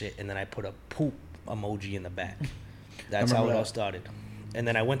ain't shit, and then I put a poop emoji in the back. That's how it all started. And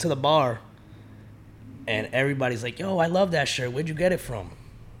then I went to the bar, and everybody's like, "Yo, I love that shirt. Where'd you get it from?"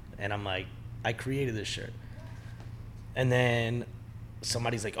 And I'm like, "I created this shirt." And then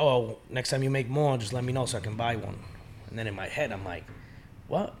somebody's like, "Oh, next time you make more, just let me know so I can buy one." And then in my head, I'm like,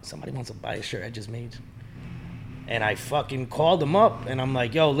 "What? Somebody wants to buy a shirt I just made?" And I fucking called them up, and I'm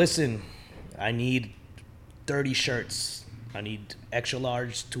like, "Yo, listen, I need 30 shirts. I need extra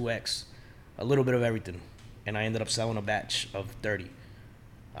large, 2X, a little bit of everything." And I ended up selling a batch of 30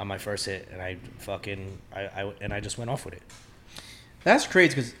 on my first hit, and I just went off with it. That's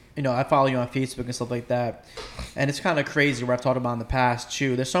crazy because, I follow you on Facebook and stuff like that. And it's kind of crazy where I've talked about in the past,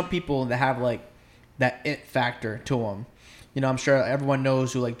 too. There's some people that have, like, that it factor to them. I'm sure everyone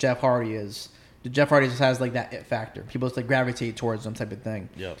knows who, like, Jeff Hardy is. Jeff Hardy just has, like, that it factor. People just, like, gravitate towards them type of thing.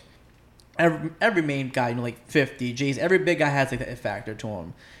 Yeah. Every main guy, like 50, J's, every big guy has, like, that it factor to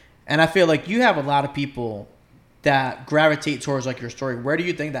him. And I feel like you have a lot of people that gravitate towards, like, your story. Where do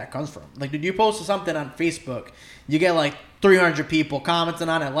you think that comes from? Like, did you post something on Facebook, you get, like, 300 people commenting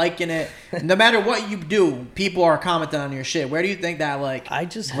on it, liking it. No matter what you do, people are commenting on your shit. Where do you think that, like, I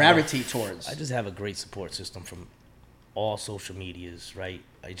just gravitate towards? I just have a great support system from all social medias, right?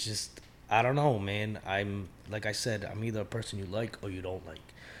 I don't know, man. Like I said, I'm either a person you like or you don't like.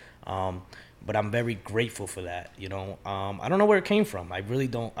 But I'm very grateful for that, I don't know where it came from. I really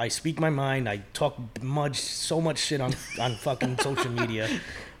don't. I speak my mind. I talk so much shit on fucking social media.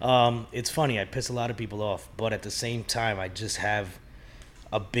 It's funny. I piss a lot of people off. But at the same time, I just have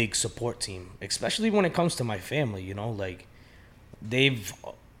a big support team, especially when it comes to my family, Like,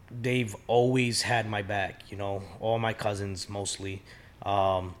 they've always had my back, all my cousins mostly.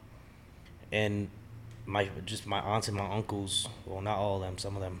 And my aunts and my uncles, well, not all of them,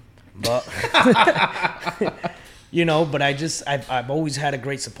 some of them. But but I've always had a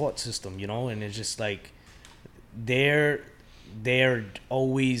great support system, and it's just like they're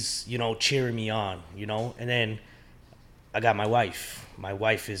always, cheering me on, and then I got my wife. My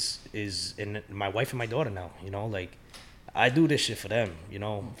wife is and my wife and my daughter now, like I do this shit for them,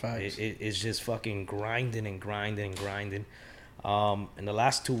 it's just fucking grinding and grinding and grinding. In the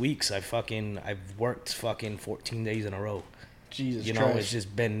last 2 weeks I've worked fucking 14 days in a row. Jesus Christ. It's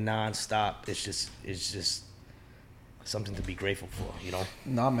just been nonstop. It's just something to be grateful for,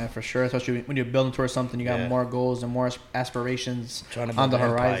 Nah, man, for sure. Especially when you're building towards something, you got more goals and more aspirations on the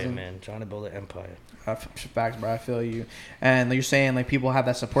horizon. Man, trying to build an empire. Facts, bro. I feel you. And like you're saying, like, people have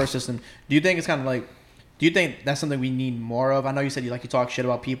that support system. Do you think it's kind of like? Do you think that's something we need more of? I know you said you talk shit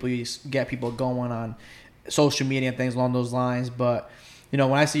about people. You get people going on social media and things along those lines. But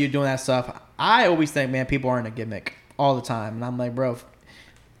when I see you doing that stuff, I always think, man, people aren't a gimmick all the time. And I'm like, bro,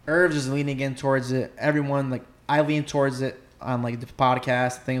 Irv's is leaning in towards it. Everyone, like, I lean towards it on, like, the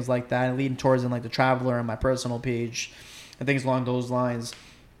podcast, things like that. I lean towards it in, like, the Traveler and my personal page and things along those lines.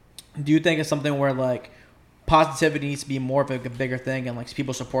 Do you think it's something where, like, positivity needs to be more of a bigger thing and, like,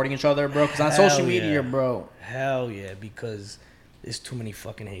 people supporting each other, bro? Because on social media, bro. Hell yeah, because there's too many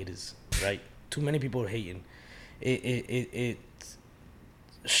fucking haters, right? Too many people are hating. It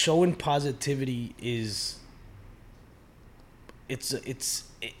showing positivity is...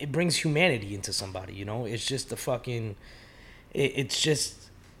 It brings humanity into somebody, It's just a fucking, it's just,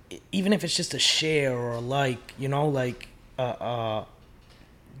 even if it's just a share or a like, like,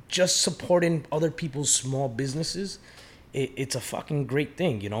 just supporting other people's small businesses, it's a fucking great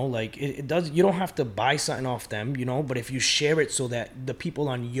thing, Like, it does, you don't have to buy something off them, but if you share it so that the people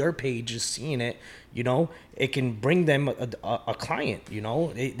on your page is seeing it, it can bring them a client,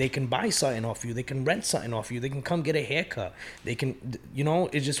 they can buy something off you, they can rent something off you, they can come get a haircut, they can,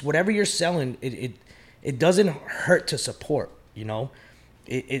 it's just whatever you're selling, it doesn't hurt to support,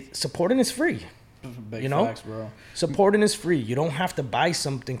 supporting is free. Big facts, bro. Supporting is free. You don't have to buy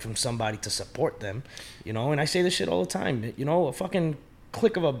something from somebody to support them, and I say this shit all the time, a fucking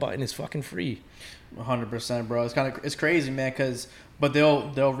click of a button is fucking free. 100%, bro. It's crazy, man, but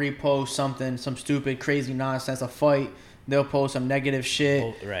they'll repost something, some stupid, crazy nonsense, a fight. They'll post some negative shit.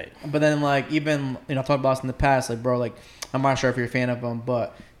 Oh, right. But then, like, even, I've talked about this in the past, like, bro, like, I'm not sure if you're a fan of him,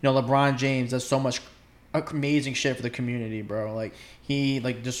 but, LeBron James does so much amazing shit for the community, bro. Like, he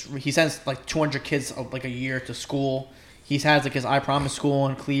sends, like, 200 kids, like, a year to school. He has, like, his I Promise school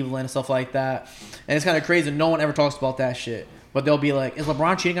in Cleveland and stuff like that. And it's kind of crazy. No one ever talks about that shit. But they'll be like, is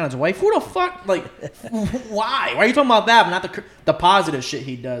LeBron cheating on his wife? Who the fuck? Like, why? Why are you talking about that, but not the positive shit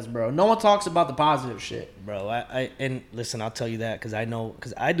he does, bro? No one talks about the positive shit. Bro, and listen, I'll tell you that because I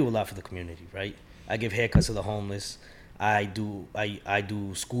do a lot for the community, right? I give haircuts to the homeless. I do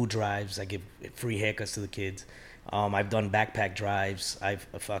school drives. I give free haircuts to the kids. I've done backpack drives.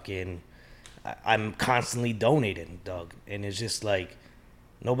 I'm constantly donating, Doug. And it's just like,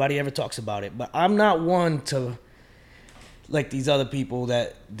 Nobody ever talks about it. But I'm not one to, like these other people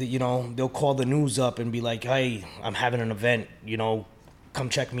that you know, they'll call the news up and be like, hey, I'm having an event, you know, come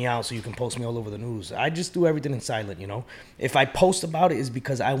check me out so you can post me all over the news. I just do everything in silent, you know. If I post about it, it's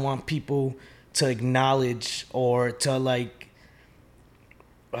because I want people to acknowledge or to like,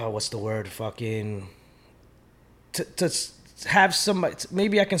 what's the word? Fucking, to have somebody,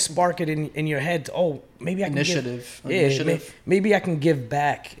 maybe I can spark it in your head. Oh, maybe I can initiative. Maybe I can give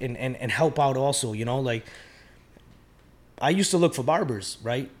back and help out also, you know, like I used to look for barbers,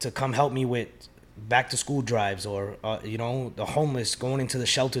 right, to come help me with back to school drives or you know, the homeless, going into the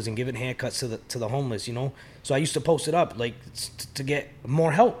shelters and giving haircuts to the homeless, you know. So I used to post it up like to get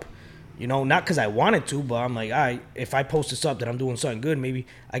more help, you know, not because I wanted to, but I'm like, all right, if I post this up that I'm doing something good, maybe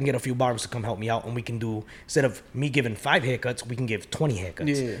I can get a few barbers to come help me out, and we can do, instead of me giving 5 haircuts, we can give 20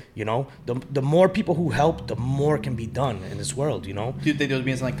 haircuts. Yeah. You know, the more people who help, the more can be done in this world, you know. Do you think there was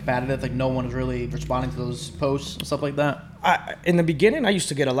being like competitive, like no one was really responding to those posts and stuff like that? In the beginning, I used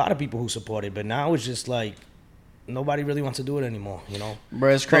to get a lot of people who supported, but now it's just like nobody really wants to do it anymore, you know.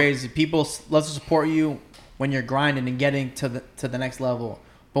 Bro, it's crazy. People love to support you when you're grinding and getting to the next level.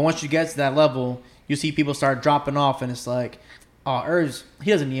 But once you get to that level, you see people start dropping off, and it's like, oh, Urs,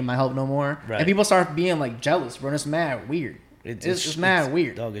 he doesn't need my help no more. Right. And people start being like jealous, bro. And it's mad weird. It's just mad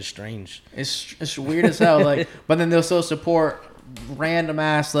weird. Dog, it's strange. It's weird as hell. Like, but then they'll still support random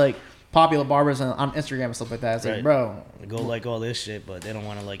ass like popular barbers on Instagram and stuff like that. It's like, bro, They go like all this shit, but they don't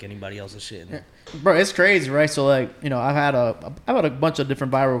want to like anybody else's shit. Bro, it's crazy, right? So like, you know, I've had a bunch of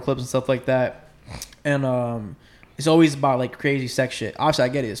different viral clips and stuff like that, and it's always about like crazy sex shit. Obviously, I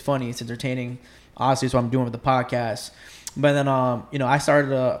get it. It's funny. It's entertaining. Obviously, it's what I'm doing with the podcast. But then, you know, I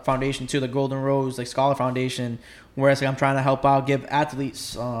started a foundation too, the Golden Rose like Scholar Foundation, where it's like I'm trying to help out, give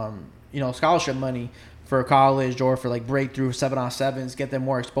athletes, you know, scholarship money for college or for like breakthrough 7-on-7s, get them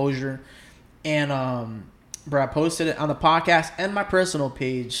more exposure. And bro, I posted it on the podcast and my personal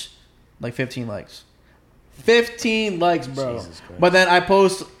page, like 15 likes. 15 likes, bro. But then I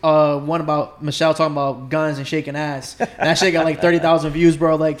post one about Michelle talking about guns and shaking ass. And that shit got like 30,000 views,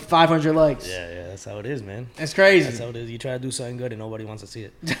 bro. Like 500 likes. Yeah, that's how it is, man. It's crazy. That's how it is. You try to do something good and nobody wants to see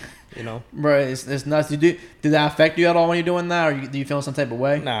it. You know, bro. It's nuts. Did that affect you at all when you're doing that, or do you feel some type of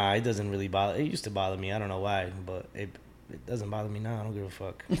way? Nah, it doesn't really bother. It used to bother me. I don't know why, but it doesn't bother me now. I don't give a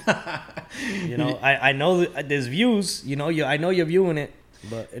fuck. You know, I know there's views. You know, I know you're viewing it.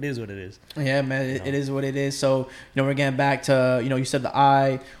 But it is what it is. Yeah, man, it is what it is. So, you know, we're getting back to, you know, you said the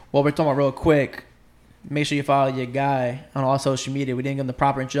eye. Well, we're talking about real quick. Make sure you follow your guy on all social media. We didn't give him the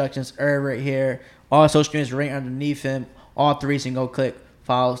proper introductions. Right here. All social media is right underneath him. All 3, so you can go click,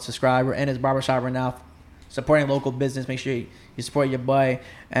 follow, subscribe. We're in his barbershop right now, supporting local business. Make sure you support your boy.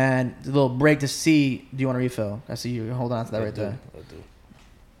 And a little break to see. Do you want to refill? I see you. Hold on to that there. I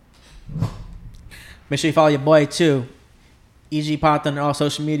do. Make sure you follow your boy, too. EG Popped on all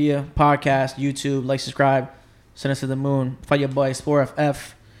social media, podcast, YouTube, like, subscribe, send us to the moon. Follow your boy, Sport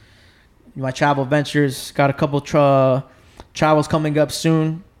FF. My travel ventures, got a couple travels coming up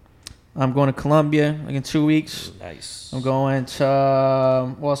soon. I'm going to Colombia like in 2 weeks. Nice. I'm going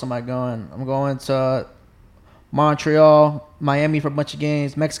to, where else am I going? I'm going to Montreal, Miami for a bunch of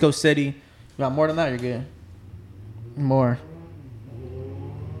games, Mexico City. You got more than that, you're good. More.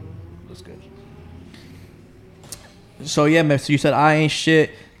 That's good. So yeah, man. So you said I ain't shit.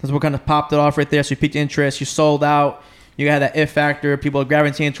 That's what kind of popped it off right there. So you piqued interest. You sold out. You had that it factor. People are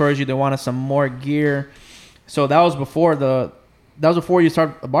gravitating towards you. They wanted some more gear. So that was before you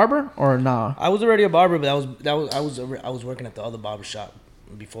started a barber, or nah? I was already a barber, but I was working at the other barber shop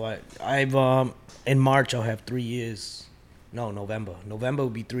before I've in March I'll have 3 years. No, November. November will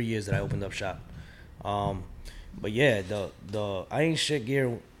be 3 years that I opened up shop. But yeah, the I ain't shit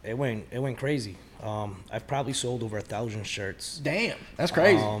gear. It went crazy. I've probably sold over 1,000 shirts. Damn, that's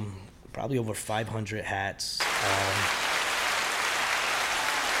crazy. Probably over 500 hats.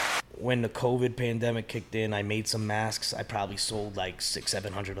 When the COVID pandemic kicked in, I made some masks. I probably sold like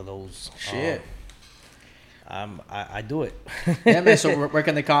 600-700 of those. Shit. I do it. Yeah, man. So where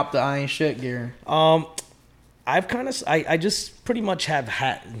can they cop the I ain't shit gear? I just pretty much have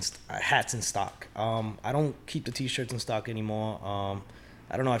hats in stock. I don't keep the t-shirts in stock anymore.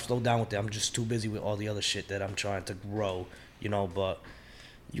 I don't know. I've slowed down with it. I'm just too busy with all the other shit that I'm trying to grow, you know. But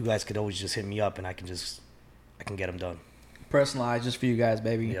you guys could always just hit me up, and I can get them done. Personalized just for you guys,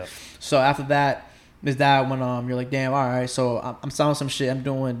 baby. Yeah. So after that, is that when you're like, damn, all right. So I'm selling some shit. I'm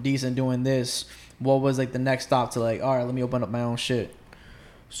doing decent, doing this. What was like the next stop to like, all right, let me open up my own shit?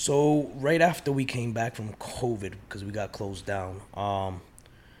 So right after we came back from COVID, because we got closed down,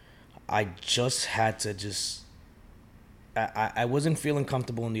 I just had to I wasn't feeling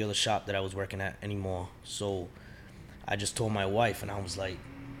comfortable in the other shop that I was working at anymore. So I just told my wife, and I was like,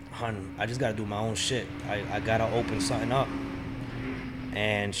 "Hun, I just gotta do my own shit. I gotta open something up."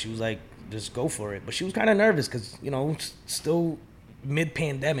 And she was like, "Just go for it." But she was kind of nervous because still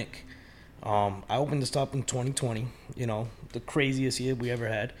mid-pandemic. I opened this up in 2020. The craziest year we ever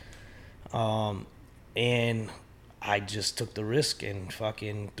had. And I just took the risk, and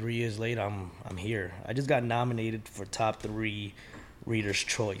fucking 3 years later, I'm here. I just got nominated for top 3 Reader's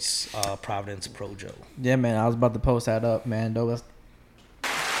Choice, Providence Projo. Yeah, man, I was about to post that up, man. Dope.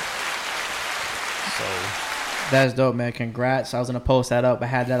 So that's dope, man. Congrats. I was gonna post that up. I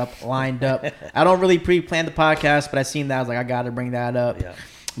had that up lined up. I don't really pre-plan the podcast, but I seen that. I was like, I gotta bring that up. Yeah.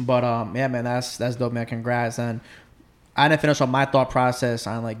 But yeah, man, that's dope, man. Congrats. And I didn't finish on my thought process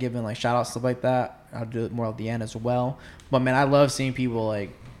on like giving like shout outs, stuff like that. I'll do it more at the end as well. But man, I love seeing people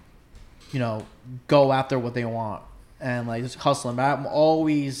like, go after what they want and like just hustling. But I'm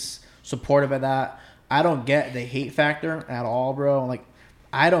always supportive of that. I don't get the hate factor at all, bro. Like,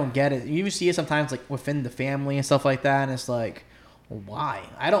 I don't get it. You even see it sometimes like within the family and stuff like that, and it's like, why?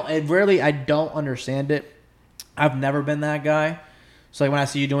 I don't understand it. I've never been that guy. So like when I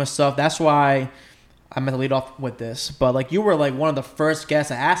see you doing stuff, that's why I'm going to lead off with this. But like you were like one of the first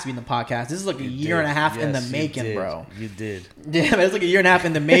guests that asked me in the podcast. This is like a year and a half in the making, bro. You did. Yeah, it's like a year and a half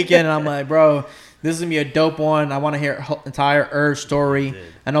in the making, and I'm like, bro, this is going to be a dope one. I want to hear her entire Urge story.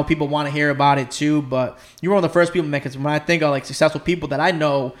 I know people want to hear about it too, but you were one of the first people, man, because when I think of like successful people that I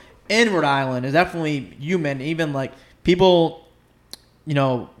know in Rhode Island, it's definitely you, man. Even like people,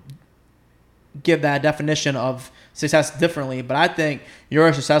 give that definition of success differently, but I think you're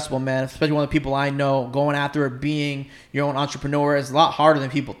a successful man, especially one of the people I know. Going after it, being your own entrepreneur is a lot harder than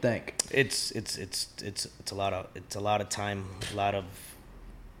people think. It's a lot of time, a lot of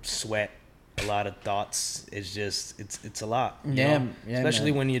sweat, a lot of thoughts. It's just it's a lot. Yeah,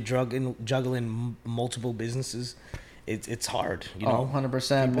 Especially man. when you're juggling multiple businesses. It's hard,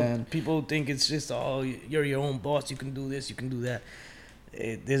 100%, man. People think it's just, you're your own boss, you can do this, you can do that.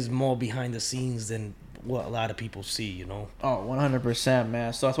 There's more behind the scenes than what a lot of people see, 100%,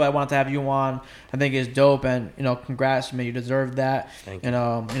 man. So that's why I wanted to have you on. I think it's dope, and congrats, man. You deserve that. Thank you.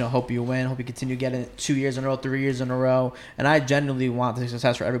 And hope you win. Hope you continue getting it 2 years in a row, 3 years in a row. And I genuinely want the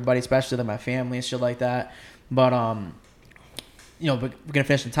success for everybody, especially my family and shit like that. But but we're gonna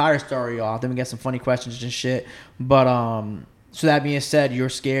finish the entire story off. Then we get some funny questions and shit. But so that being said, you're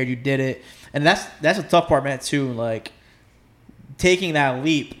scared. You did it, and that's a tough part, man. Too, like taking that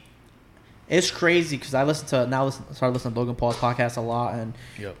leap. It's crazy because I started listening to Logan Paul's podcast a lot, and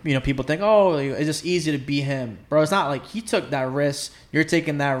people think, oh, it's just easy to be him, bro. It's not. Like, he took that risk. You're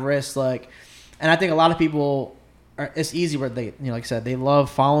taking that risk, like, and I think a lot of people it's easy where they, like I said, they love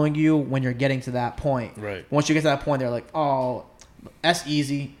following you when you're getting to that point. Right. Once you get to that point, they're like, oh, that's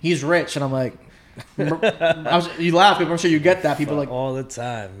easy. He's rich, and I'm like, you laugh, but I'm sure you get that. People like all the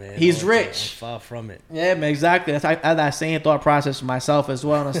time, man. He's rich. I'm far from it. Yeah, man, exactly. I had that same thought process for myself as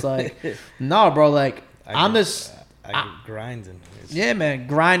well, and it's like, no, bro, like I'm grinding. Yeah, man,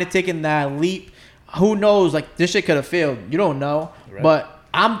 grinding, taking that leap. Who knows? Like, this shit could have failed. You don't know. Right. But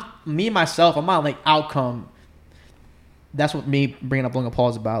I'm on like outcome. That's what me bringing up Logan Paul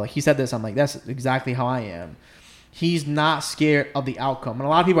is about. Like, he said this, I'm like, that's exactly how I am. He's not scared of the outcome. And a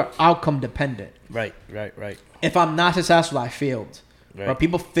lot of people are outcome dependent. Right. If I'm not successful, I failed. Right. But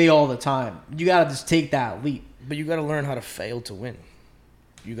people fail all the time. You got to just take that leap. But you got to learn how to fail to win.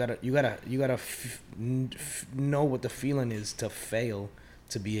 You gotta know what the feeling is to fail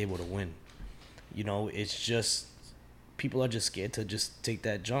to be able to win. It's just people are just scared to just take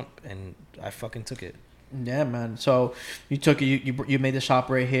that jump, and I fucking took it. Yeah, man. So you took it. You made the shop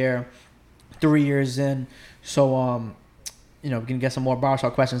right here, 3 years in. So we can get some more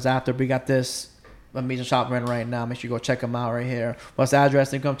barbershop questions after. But we got this amazing shop running right now. Make sure you go check them out right here. What's the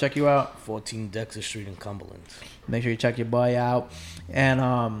address? They come check you out. 14 Dexter Street in Cumberland. Make sure you check your boy out.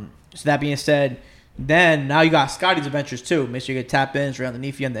 And so that being said, then now you got Scotty's Adventures too. Make sure you get tap in. It's right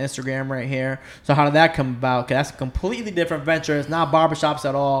underneath you on the Instagram right here. So how did that come about? Because that's a completely different venture. It's not barbershops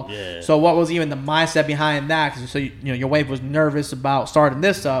at all. Yeah. So what was even the mindset behind that? Cause, so your wife was nervous about starting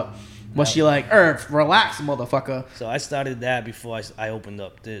this up. Was she like, relax, motherfucker? So I started that before I opened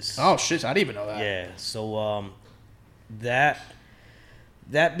up this. Oh shit! I didn't even know that. Yeah. So that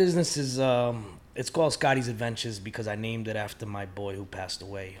business is it's called Scotty's Adventures because I named it after my boy who passed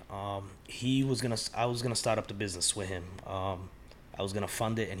away. I was gonna start up the business with him. I was gonna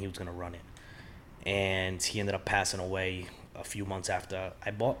fund it and he was gonna run it. And he ended up passing away a few months after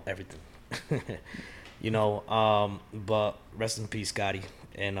I bought everything. But rest in peace, Scotty.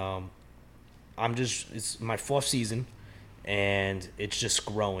 And it's my 4th season, and it's just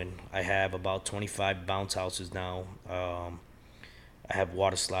growing. I have about 25 bounce houses now. I have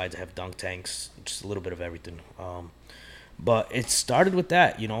water slides, I have dunk tanks, just a little bit of everything. But it started with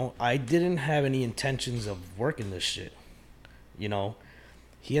that, you know. I didn't have any intentions of working this shit, you know.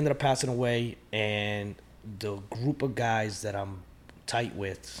 He ended up passing away, and the group of guys that I'm tight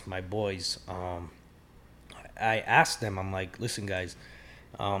with, my boys, I asked them, I'm like, listen, guys,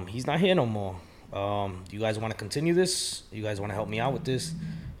 he's not here no more. Do you guys want to continue this? You guys want to help me out with this?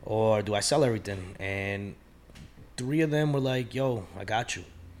 Or do I sell everything? And 3 of them were like, yo, I got you.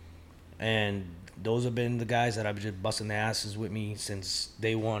 And those have been the guys that I've just busting their asses with me since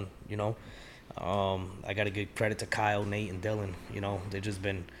day one, you know. I got to give credit to Kyle, Nate, and Dylan. You know, they've just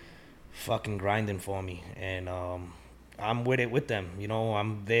been fucking grinding for me. And I'm with it with them. You know,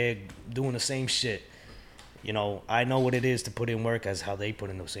 I'm there doing the same shit. You know, I know what it is to put in work as how they put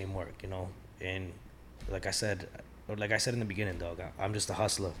in the same work, you know. And like I said in the beginning, dog, I'm just a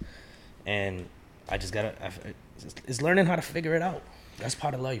hustler. And I just got to, it's learning how to figure it out. That's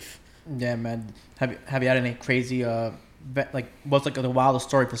part of life. Yeah, man. Have you had any crazy what's like the wildest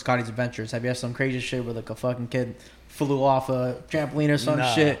story for Scotty's Adventures? Have you had some crazy shit where like a fucking kid flew off a trampoline or some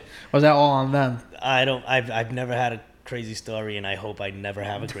shit? Or was that all on them? I've never had a crazy story, and I hope I never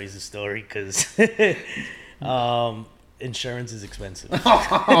have a crazy story because insurance is expensive.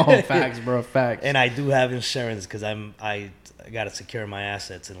 Oh, facts, bro, facts. And I do have insurance because I gotta secure my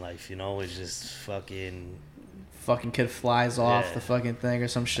assets in life. You know, it's just fucking kid flies off the fucking thing or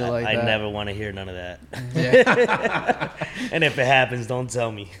some shit like that. I never want to hear none of that. Yeah. And if it happens, don't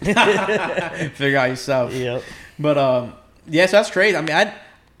tell me. Figure out yourself. Yep. But yeah, so that's crazy. I mean,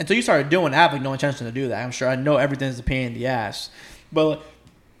 until you started doing it, I have like no intention to do that. I'm sure I know everything's a pain in the ass. But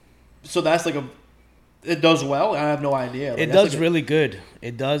so that's like it does well. I have no idea. Like, it does like really good.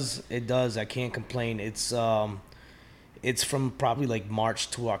 It does. I can't complain. It's from probably like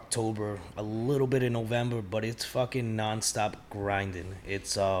March to October, a little bit in November, but it's fucking nonstop grinding. It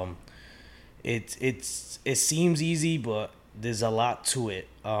seems easy, but there's a lot to it.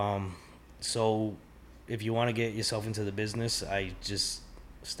 So if you want to get yourself into the business, I just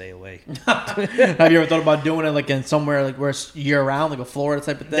stay away. Have you ever thought about doing it like in somewhere like where it's year round, like a Florida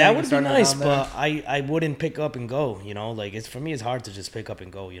type of thing? That would be nice, but I wouldn't pick up and go. You know, like for me, it's hard to just pick up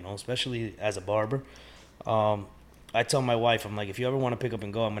and go. You know, especially as a barber. I tell my wife, I'm like, if you ever want to pick up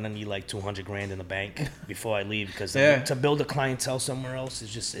and go, I'm gonna need like $200,000 in the bank before I leave because to build a clientele somewhere else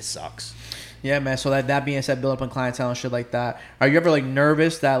it sucks. Yeah, man. So that being said, build up on clientele and shit like that. Are you ever like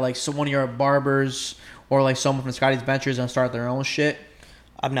nervous that like one of your barbers or like someone from Scotty's Ventures gonna start their own shit?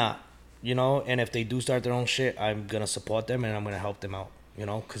 I'm not, you know. And if they do start their own shit, I'm gonna support them and I'm gonna help them out, you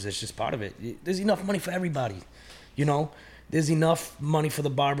know, because it's just part of it. There's enough money for everybody, you know. There's enough money for the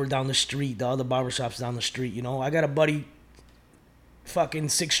barber down the street, the other barbershops down the street, you know. I got a buddy fucking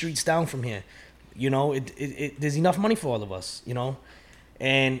 6 streets down from here. You know, there's enough money for all of us, you know.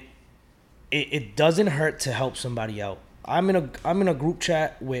 And it doesn't hurt to help somebody out. I'm in a group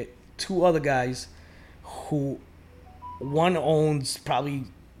chat with 2 other guys who one owns probably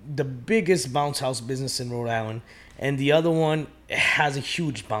the biggest bounce house business in Rhode Island and the other one has a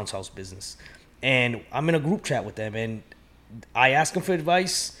huge bounce house business. And I'm in a group chat with them and I ask them for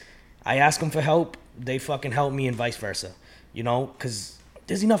advice. I ask them for help. They fucking help me and vice versa. You know, because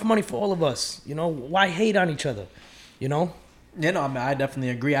there's enough money for all of us. You know, why hate on each other? You know? You know, I mean, I definitely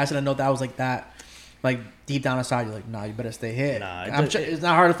agree. I didn't know that was like that. Like deep down inside, you're like, nah, you better stay here. Nah, it's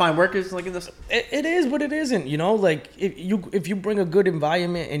not hard to find workers like in this. It is, but it isn't. You know, like if you bring a good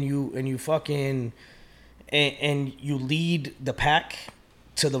environment and you fucking and you lead the pack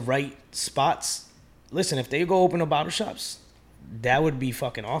to the right spots. Listen, if they go open up barbershops, that would be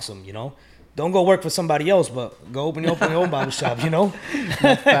fucking awesome, you know? Don't go work for somebody else, but go open your own barbershop, you know?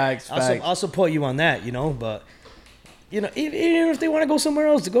 Facts. I'll support you on that, you know? But, you know, even if they want to go somewhere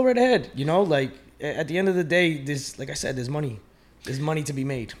else, to go right ahead, you know? Like, at the end of the day, like I said, there's money. There's money to be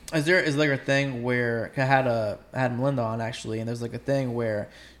made. Is there a thing where I had Melinda on actually, and there's like a thing where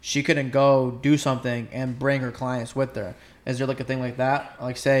she couldn't go do something and bring her clients with her? Is there like a thing like that?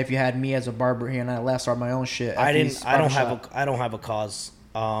 Like say if you had me as a barber here and I left start my own shit. I don't have a cause.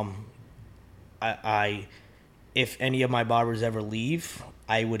 If any of my barbers ever leave,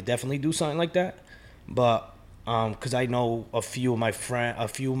 I would definitely do something like that. But because I know a few of my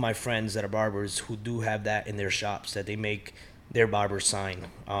friends that are barbers who do have that in their shops that they make their barbers sign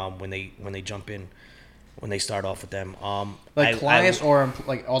when they jump in. When they start off with them, like clients or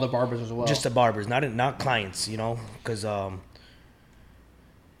like all the barbers as well. Just the barbers, not clients, you know, because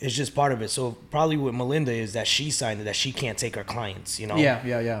it's just part of it. So probably with Melinda is that she signed it that she can't take her clients, you know.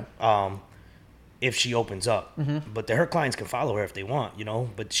 Yeah. if she opens up. Mm-hmm. But her clients can follow her if they want, you know.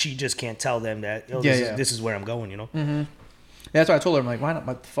 But she just can't tell them that, this is where I'm going, you know. Mm-hmm. That's why I told her, I'm like, why not?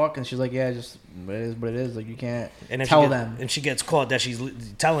 What the fuck? And she's like, yeah, just it is what it is. Like, you can't tell them. And she gets caught that she's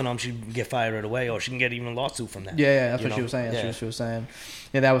telling them, she can get fired right away, or she can get even a lawsuit from that. Yeah, that's what she was saying. That's what she was saying.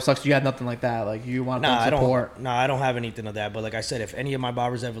 Yeah, that was sucks. You had nothing like that. Like, you want support. I don't have anything of that. But like I said, if any of my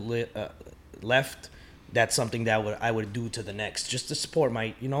barbers ever left, that's something that I would do to the next, just to support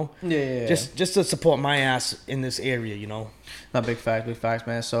my, you know, just to support my ass in this area, you know. Not big facts,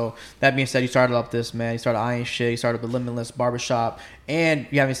 man. So that being said, you started up this, man. You started eyeing shit. You started the Limitless Barbershop, and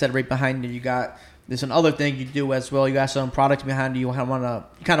you haven't said right behind you. You got this another thing you do as well. You got some products behind you. You kind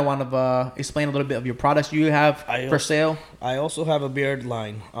of want to explain a little bit of your products you have for sale. I also have a beard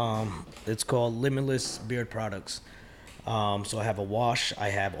line. It's called Limitless Beard Products. So I have a wash, I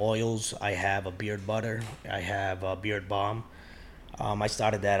have oils, I have a beard butter, I have a beard balm. I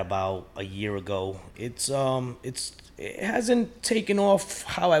started that about a year ago. It hasn't taken off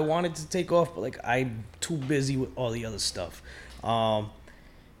how I wanted to take off, but like I'm too busy with all the other stuff. I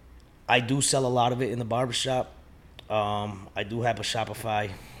do sell a lot of it in the barbershop. I do have a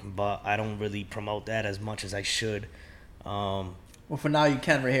Shopify, but I don't really promote that as much as I should. Well, for now you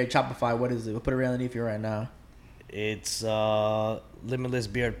can right here. Shopify, what is it? We'll put it right underneath you right now. It's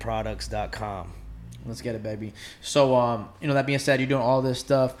limitlessbeardproducts.com. Let's get it, baby. So, that being said, you're doing all this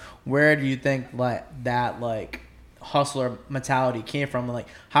stuff. Where do you think that hustler mentality came from? Like,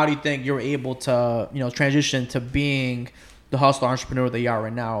 how do you think you were able to, transition to being the hustler entrepreneur that you are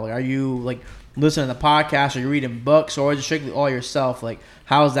right now? Like, are you listening to podcasts, or you reading books, or is it strictly all yourself? Like,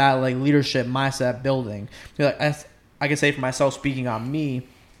 how is that leadership mindset building? I can say for myself, speaking on me,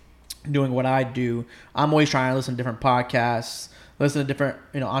 doing what I do, I'm always trying to listen to different podcasts, listen to different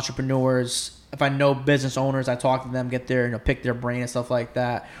entrepreneurs. If I know business owners, I talk to them, get their pick their brain and stuff like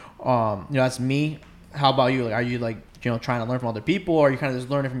that. That's me. How about you? Like, are you trying to learn from other people, or are you kind of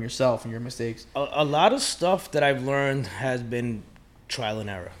just learning from yourself and your mistakes? A lot of stuff that I've learned has been trial and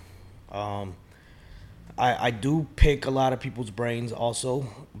error. I do pick a lot of people's brains also,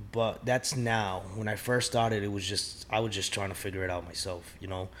 but that's now. When I first started, I was just trying to figure it out myself,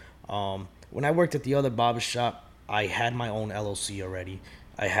 When I worked at the other barbershop, I had my own LLC already.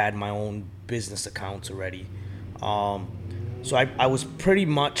 I had my own business accounts already. So I was pretty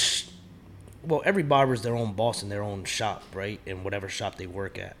much, every barber's their own boss in their own shop, right? In whatever shop they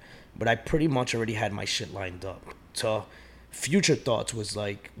work at. But I pretty much already had my shit lined up. So future thoughts was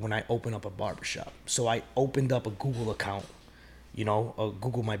when I open up a barbershop. So I opened up a Google account,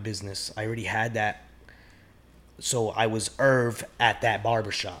 Google My Business. I already had that. So I was Irv at that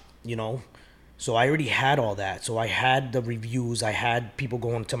barbershop, So I already had all that. So I had the reviews. I had people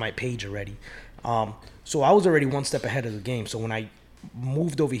going to my page already. So I was already one step ahead of the game. So when I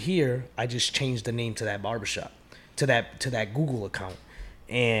moved over here, I just changed the name to that barbershop, to that Google account.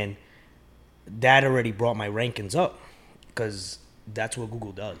 And that already brought my rankings up, because that's what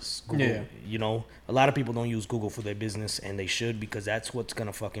Google does. Google, a lot of people don't use Google for their business, and they should, because that's what's going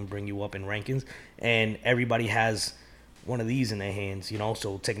to fucking bring you up in rankings. And everybody has one of these in their hands,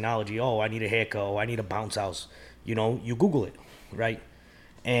 so technology, I need a haircut, I need a bounce house, you Google it, right?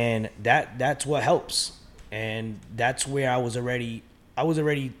 And that's what helps. And that's where I was already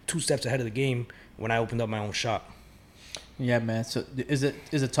 2 steps ahead of the game when I opened up my own shop. Yeah, man. So is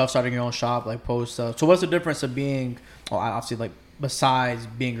it tough starting your own shop, so what's the difference of being, obviously, besides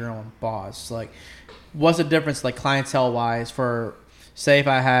being your own boss, what's the difference, clientele wise, for, say, if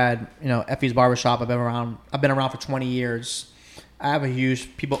I had, Effie's Barbershop, I've been around for 20 years. I have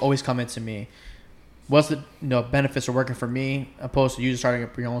people always come into me. What's the benefits of working for me opposed to you starting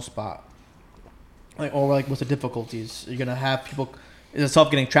up your own spot? What's the difficulties? You're gonna have people. Is it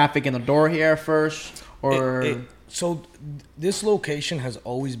tough getting traffic in the door here first, or? So this location has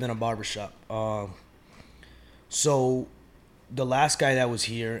always been a barbershop. So the last guy that was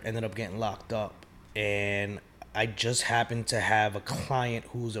here ended up getting locked up, and I just happened to have a client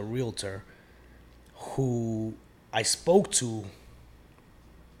who's a realtor who I spoke to,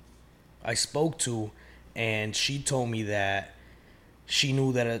 and she told me that she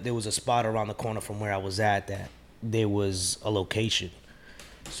knew that there was a spot around the corner from where I was at, that there was a location.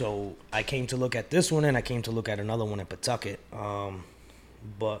 So I came to look at this one, and I came to look at another one in Pawtucket.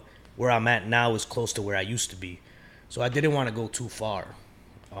 But where I'm at now is close to where I used to be. So I didn't want to go too far.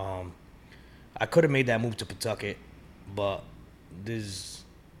 I could have made that move to Pawtucket, but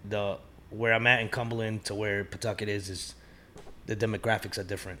where I'm at in Cumberland to where Pawtucket is the demographics are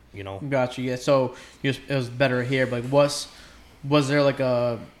different, Gotcha. Yeah. So it was better here, but was there like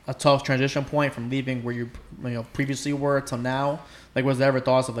a tough transition point from leaving where you previously were till now? Like, was there ever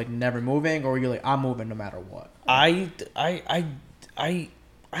thoughts of like never moving, or were you like, I'm moving no matter what? I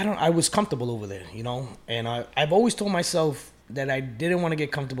was comfortable over there, and I've always told myself that I didn't want to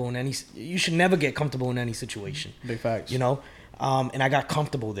get comfortable in any. You should never get comfortable in any situation. Big facts. And I got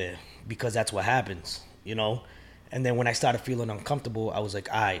comfortable there because that's what happens, And then when I started feeling uncomfortable, I was like,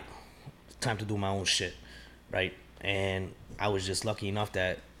 all right, time to do my own shit, right? And I was just lucky enough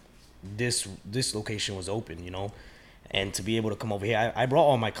that this location was open, and to be able to come over here. I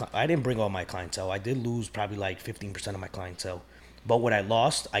brought I didn't bring all my clientele. I did lose probably like 15% of my clientele, but what I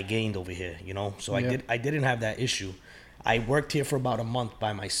lost, I gained over here, So I didn't have that issue. I worked here for about a month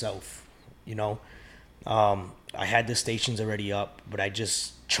by myself, I had the stations already up, but I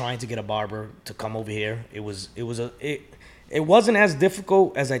just trying to get a barber to come over here. It wasn't as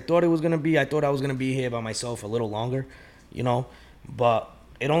difficult as I thought it was gonna be. I thought I was gonna be here by myself a little longer, but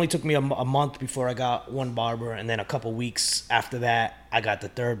it only took me a month before I got one barber, and then a couple weeks after that, I got the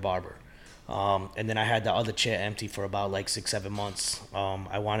third barber. And then I had the other chair empty for about like 6-7 months.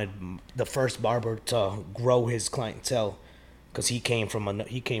 I wanted the first barber to grow his clientele because he came from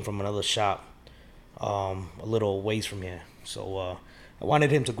another shop a little ways from here. So I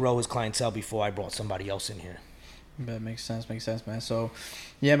wanted him to grow his clientele before I brought somebody else in here. That makes sense, man. So,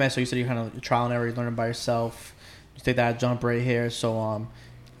 yeah, man. So you said you kind of trial and error, you learning by yourself. You take that jump right here. So,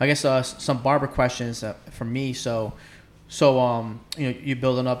 I guess some barber questions from me. So you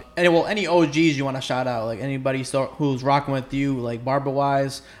building up any OGs you want to shout out, like anybody who's rocking with you, like barber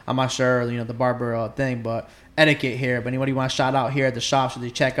wise. I'm not sure the barber thing, but etiquette here. But anybody you want to shout out here at the shop, should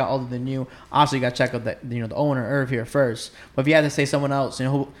they check out other than you? Obviously, you got to check out the owner Irv here first. But if you had to say someone else,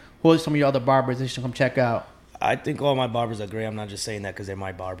 who are some of your other barbers that you should come check out? I think all my barbers are great. I'm not just saying that because they're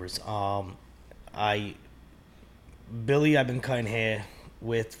my barbers. Billy, I've been cutting hair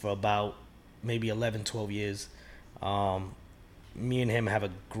with for about maybe 11, 12 years. Me and him have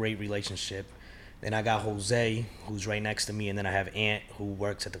a great relationship. Then I got Jose, who's right next to me, and then I have Ant, who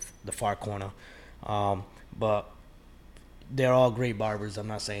works at the far corner. But they're all great barbers. I'm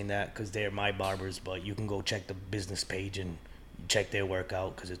not saying that because they're my barbers, but you can go check the business page and check their work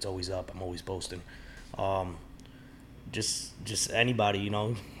out because it's always up. I'm always posting. Just anybody, you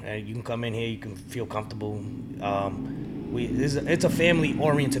can come in here, you can feel comfortable. It's a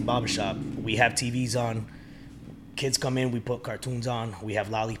family-oriented barbershop. We have TVs on. Kids come in, we put cartoons on. We have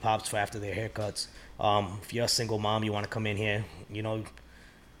lollipops for after their haircuts. If you're a single mom, you want to come in here,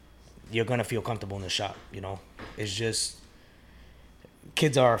 you're going to feel comfortable in the shop, It's just,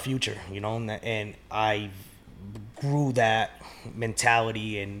 kids are our future, and I grew that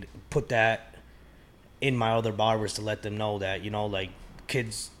mentality and put that in my other barbers to let them know that,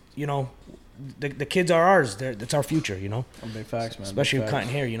 kids, the kids are ours. That's our future, Big facts, man. Especially with cutting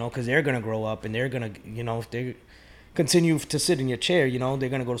hair, because they're going to grow up and they're going to, if they continue to sit in your chair, they're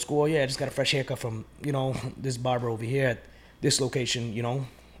going to go to school. Yeah, I just got a fresh haircut from, this barber over here at this location,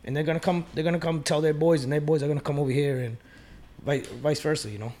 and they're going to come tell their boys, and their boys are going to come over here and vice versa,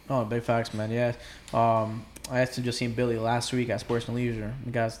 Oh, big facts, man. Yeah. I actually just seen Billy last week at Sports and Leisure.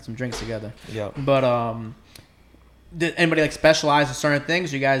 We got some drinks together. Yeah. But did anybody specialize in certain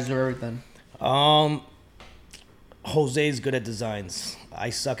things? Or you guys do everything? Jose's good at designs. I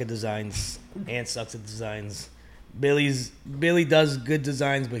suck at designs. Ant sucks at designs. Billy does good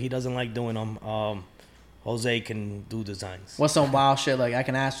designs, but he doesn't like doing them. Jose can do designs. What's some wild shit? Like, I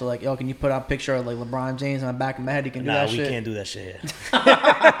can ask her, like, yo, can you put out a picture of, like, LeBron James on the back of my head? You can do that shit? Nah, we can't do that shit here.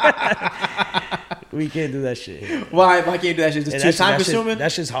 We can't do that shit here. Why can't you do that shit? Just too time-consuming?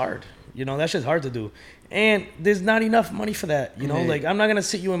 That's just hard. That's just hard to do. And there's not enough money for that. Like, I'm not going to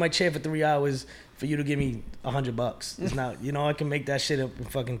sit you in my chair for 3 hours for you to give me $100. It's not, I can make that shit up in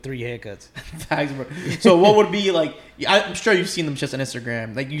fucking 3 haircuts. So what would be like? I'm sure you've seen them just on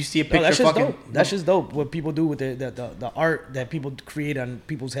Instagram. Like you see a picture. That's just dope. That's just dope. What people do with the art that people create on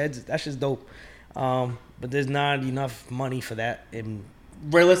people's heads. That's just dope. But there's not enough money for that. And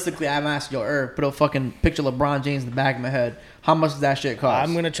realistically, I'm asking yo, Irv, put a fucking picture of LeBron James in the back of my head. How much does that shit cost?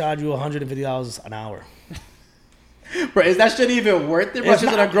 I'm gonna charge you $150 an hour. Bro, is that shit even worth it? Bro, it's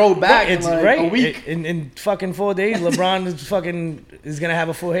just gonna grow back in like right. a week. In fucking 4 days, LeBron is gonna have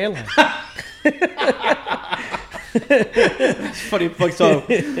a full hairline. Funny fuck.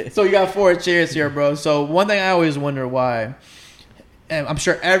 So you got 4 chairs here, bro. So one thing I always wonder why, and I'm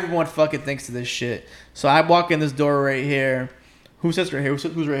sure everyone fucking thinks of this shit. So I walk in this door right here. Who sits right here?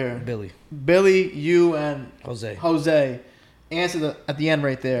 Who's right here? Billy, you, and Jose. Ant's at the end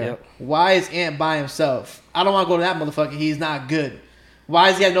right there. Yep. Why is Ant by himself? I don't want to go to that motherfucker. He's not good. Why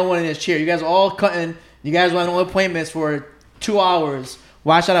does he have no one in his chair? You guys are all cutting. You guys want no appointments for 2 hours.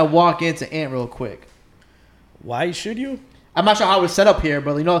 Why should I walk into Ant real quick? Why should you? I'm not sure how it's set up here,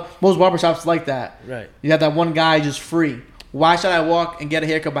 but most barbershops like that. Right. You have that one guy just free. Why should I walk and get a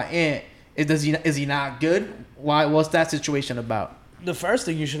haircut by Ant? Is he not good? Why? What's that situation about? The first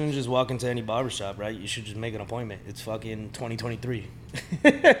thing, you shouldn't just walk into any barbershop, right? You should just make an appointment. It's fucking 2023.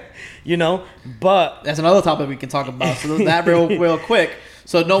 But That's another topic we can talk about. So that real quick.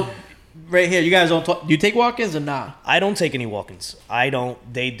 So no, right here, you guys don't talk. Do you take walk-ins or not? I don't take any walk-ins. I don't.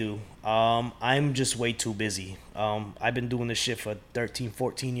 They do. I'm just way too busy. I've been doing this shit for 13,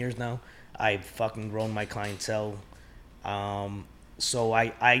 14 years now. I've fucking grown my clientele. So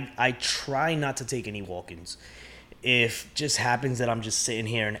I try not to take any walk-ins. If just happens that I'm just sitting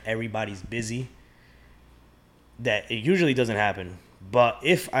here and everybody's busy, that it usually doesn't happen. But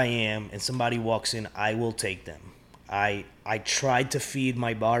if I am and somebody walks in, I will take them. I try to feed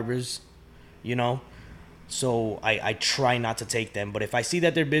my barbers, so I try not to take them. But if I see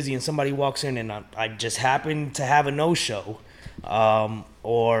that they're busy and somebody walks in and I just happen to have a no-show,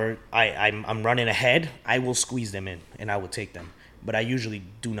 or I'm running ahead, I will squeeze them in and I will take them. But I usually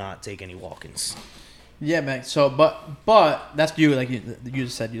do not take any walk-ins. Yeah, man. So, but that's you. Like you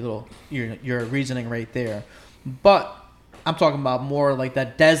just said, your reasoning right there. But I'm talking about more like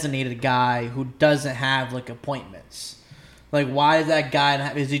that designated guy who doesn't have like appointments. Like, why is that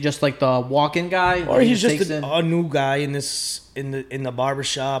guy? Is he just like the walk-in guy, or he's just a new guy in the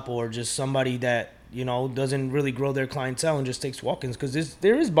barbershop, or just somebody that doesn't really grow their clientele and just takes walk-ins? Because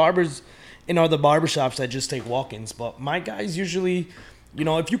there is barbers in other barbershops that just take walk-ins. But my guys usually,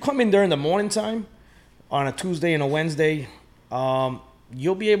 if you come in during the morning time on a Tuesday and a Wednesday,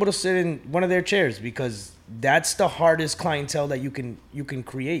 you'll be able to sit in one of their chairs, because that's the hardest clientele that you can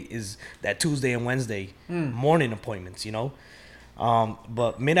create, is that Tuesday and Wednesday morning appointments,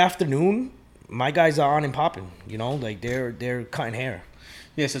 but mid-afternoon, my guys are on and popping, like they're cutting hair.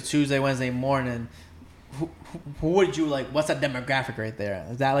 Yeah, so Tuesday, Wednesday morning. Who would you like? What's that demographic right there?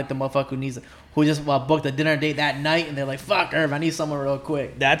 Is that like the motherfucker who just booked a dinner date that night and they're like, "Fuck, Irv, I need someone real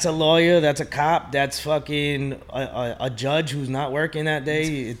quick." That's a lawyer. That's a cop. That's fucking a judge who's not working that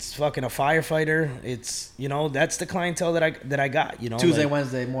day. It's fucking a firefighter. It's that's the clientele that I got. Tuesday,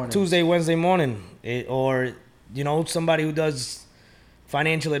 Wednesday morning. Tuesday, Wednesday morning, or somebody who does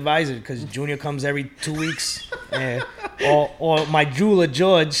financial advisor, because Junior comes every 2 weeks. Or my jeweler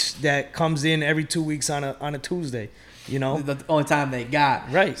George that comes in every 2 weeks on a Tuesday, The only time they got.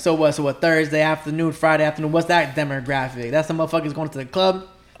 Right. So what Thursday afternoon, Friday afternoon, what's that demographic? That's the motherfuckers going to the club?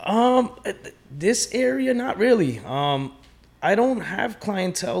 This area, not really. I don't have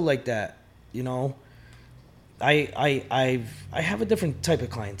clientele like that, I have a different type of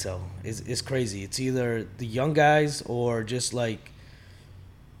clientele. It's crazy. It's either the young guys or just like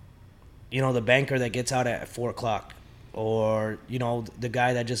the banker that gets out at 4:00, or the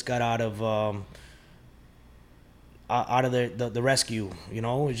guy that just got out of the rescue. I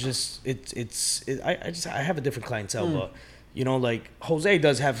have a different clientele, but like Jose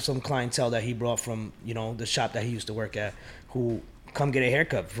does have some clientele that he brought from the shop that he used to work at, who come get a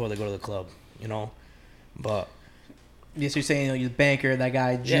haircut before they go to the club. But yes, you're saying the banker, that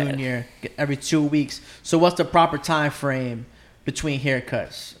guy Junior, every 2 weeks. So what's the proper time frame between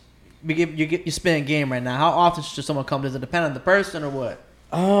haircuts? You're spinning game right now. How often should someone come? Does it depend on the person or what?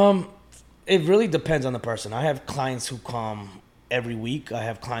 It really depends on the person. I have clients who come every week. I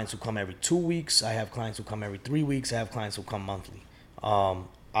have clients who come every 2 weeks. I have clients who come every 3 weeks. I have clients who come monthly.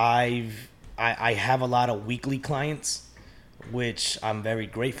 I have a lot of weekly clients, which I'm very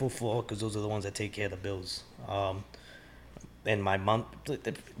grateful for, because those are the ones that take care of the bills. And my month,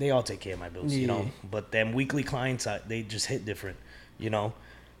 they all take care of my bills, But them weekly clients, they just hit different,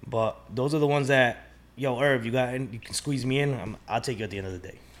 But those are the ones that, Irv, you can squeeze me in. I'll take you at the end of the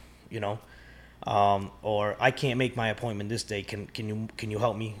day, Or I can't make my appointment this day. Can you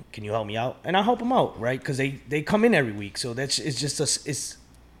help me? Can you help me out? And I help them out, right? Because they come in every week, so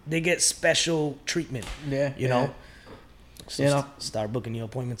they get special treatment. Yeah, So start booking your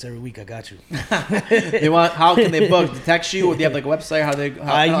appointments every week. I got you. How can they book? To text you, or do you have like a website?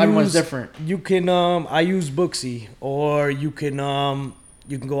 Everyone's different. You can I use Booksy, or you can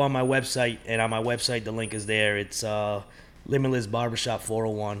go on my website, and on my website the link is there. It's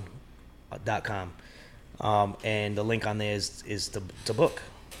limitlessbarbershop401.com, and the link on there is to book.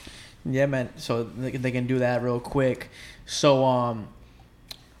 Yeah, man. So they can do that real quick. So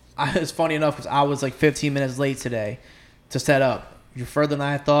it's funny enough because I was like 15 minutes late today to set up. You're further than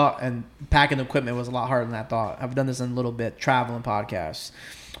I thought, and packing the equipment was a lot harder than I thought. I've done this in a little bit, traveling podcasts.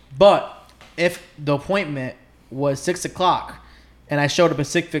 But if the appointment was 6:00 and I showed up at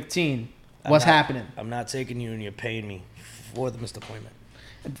 6:15, what's happening? I'm not taking you, and you're paying me for the missed appointment.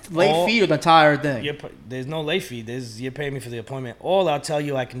 Late fee or the entire thing? There's no late fee. You're paying me for the appointment. Or I'll tell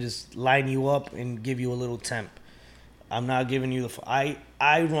you I can just line you up and give you a little temp. I'm not giving you I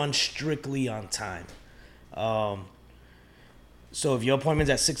run strictly on time. So if your appointment's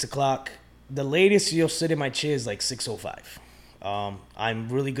at 6 o'clock, the latest you'll sit in my chair is like 6:05. I'm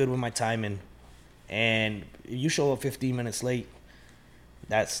really good with my timing, and if you show up 15 minutes late,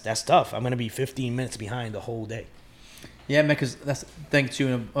 that's tough. I'm gonna be 15 minutes behind the whole day. Yeah, man, because that's the thing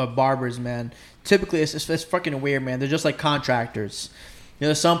too. Barbers, man. Typically, it's fucking weird, man. They're just like contractors. You know,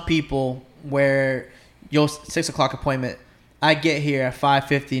 there's some people where your 6 o'clock appointment, I get here at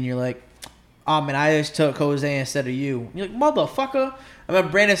 5:50, and you're like, "Oh man, I just took Jose instead of you." You're like, "Motherfucker!" I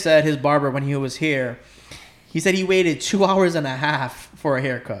remember Brandon said his barber when he was here, he said he waited 2 hours and a half for a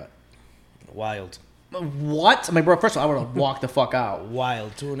haircut. Wild. What? I mean, bro, first of all, I would have walked the fuck out.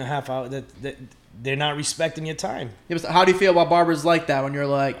 Wild. 2.5 hours. They're not respecting your time. Yeah, but how do you feel about barbers like that when you're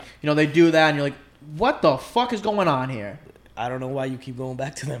like, you know, they do that and you're like, what the fuck is going on here? I don't know why you keep going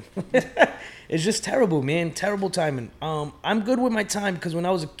back to them. It's just terrible, man. Terrible timing. I'm good with my time because when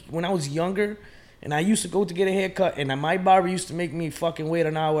I was younger, and I used to go to get a haircut, and my barber used to make me fucking wait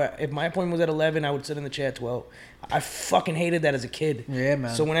an hour. If my appointment was at 11, I would sit in the chair at 12. I fucking hated that as a kid. Yeah,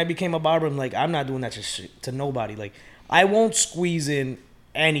 man. So when I became a barber, I'm like, I'm not doing that to nobody. Like, I won't squeeze in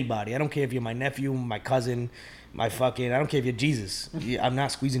anybody. I don't care if you're my nephew, my cousin, I don't care if you're Jesus. I'm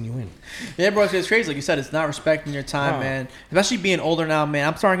not squeezing you in. Yeah, bro, it's crazy. Like you said, it's not respecting your time, man. Especially being older now, man.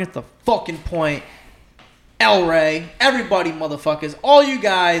 I'm starting to get the fucking point. El Ray, everybody, motherfuckers, all you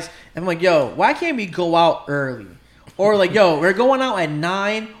guys. And I'm like, yo, why can't we go out early? Or like, yo, we're going out at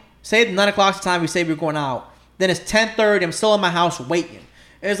 9. Say at 9 o'clock's the time we say we're going out. Then it's 10:30. I'm still in my house waiting.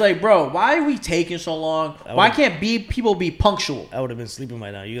 It's like, bro, why are we taking so long? Why can't people be punctual? I would have been sleeping by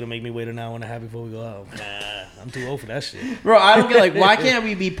now. You're going to make me wait an hour and a half before we go out. Nah, I'm too old for that shit. Bro, I don't get, like, why can't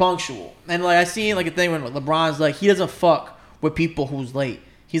we be punctual? And, like, I seen, like, a thing when LeBron's like, he doesn't fuck with people who's late.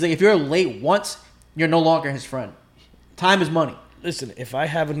 He's like, if you're late once, you're no longer his friend. Time is money. Listen, if I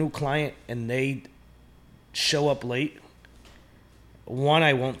have a new client and they show up late, 1,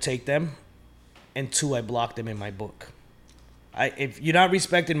 I won't take them, and 2, I block them in my book. If you're not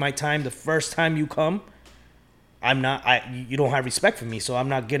respecting my time the first time you come, you don't have respect for me, so I'm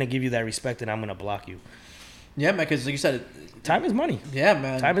not gonna give you that respect, and I'm gonna block you. Yeah, man, because like you said, time is money. Yeah,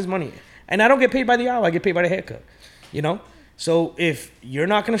 man, time is money, and I don't get paid by the hour. I get paid by the haircut. You know, so if you're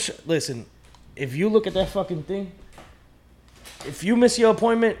not gonna listen, if you look at that fucking thing, if you miss your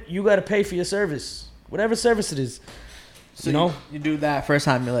appointment, you gotta pay for your service, whatever service it is. So you know, you do that first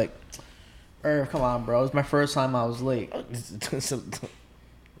time, you're like, come on, bro. It was my first time I was late.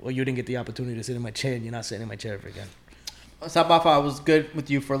 Well, you didn't get the opportunity to sit in my chair, and you're not sitting in my chair ever again. Stop off. I was good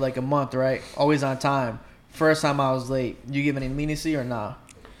with you for like a month, right? Always on time. First time I was late. You give any leniency or nah?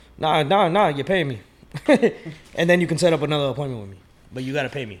 Nah. You're paying me, and then you can set up another appointment with me. But you gotta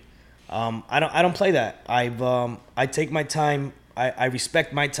pay me. I don't play that. I take my time. I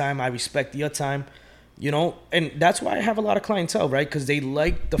respect my time. I respect your time. You know, and that's why I have a lot of clientele, right? Because they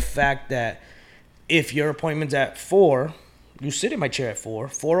like the fact that if your appointment's at 4, you sit in my chair at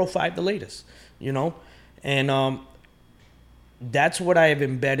 4:05 the latest, you know? And that's what I have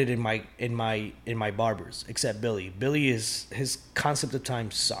embedded in my barbers, except Billy. Billy his concept of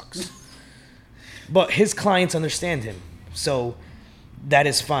time sucks. But his clients understand him. So that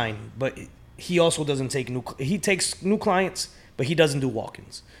is fine. But he also doesn't take he takes new clients, but he doesn't do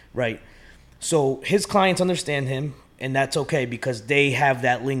walk-ins, right? So his clients understand him, and that's okay because they have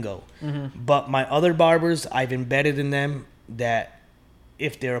that lingo. Mm-hmm. But my other barbers, I've embedded in them that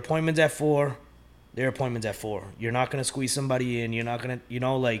if their appointment's at 4, their appointment's at 4. You're not going to squeeze somebody in. You're not going to, you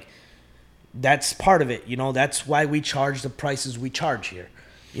know, like, that's part of it. You know, that's why we charge the prices we charge here.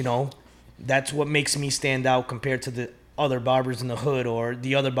 You know, that's what makes me stand out compared to the other barbers in the hood or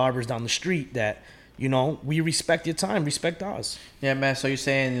the other barbers down the street that, you know, we respect your time, respect ours. Yeah, man. So you're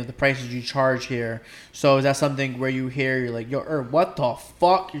saying, you know, the prices you charge here. So is that something where you hear, you're like, yo, what the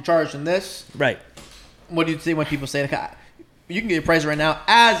fuck? You're charging this? Right. What do you think when people say, like, you can get your price right now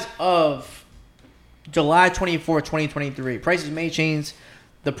as of July 24, 2023. Prices may change.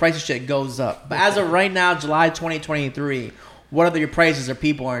 The price of shit goes up. But as of right now, July 2023, what are your prices or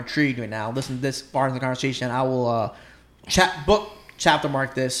people are intrigued right now? Listen to this part of the conversation. I will chapter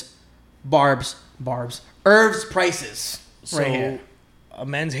mark this. Herbs prices. So right here. A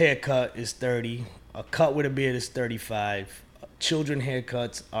men's haircut is 30. A cut with a beard is 35. Children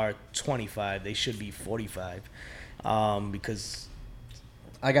haircuts are 25. They should be 45. Because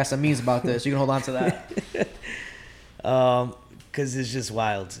I got some memes about this. You can hold on to that. Because it's just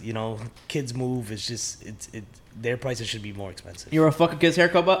wild, you know. Kids move. It's just their prices should be more expensive. You ever fuck a kid's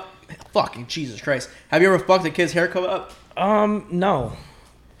haircut up? Fucking Jesus Christ! Have you ever fucked a kid's haircut up? No.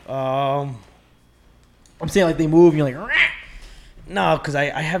 I'm saying like they move. And you're like, rah! No, because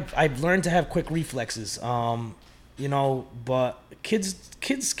I've learned to have quick reflexes. You know, but kids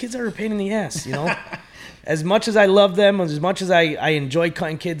are a pain in the ass. You know. As much as I love them, as much as I enjoy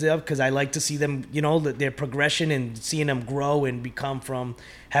cutting kids up because I like to see them, you know, their progression and seeing them grow and become from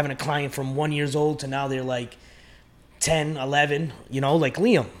having a client from 1 year old to now they're like 10, 11, you know, like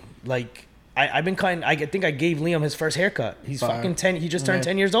Liam. Like, I've been cutting, I think I gave Liam his first haircut. He's fucking 10, he just turned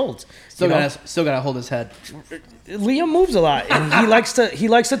 10 years old. Still gotta hold his head. Liam moves a lot and he likes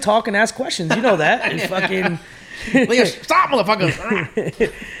to talk and ask questions. You know that. He's fucking... Liam, stop,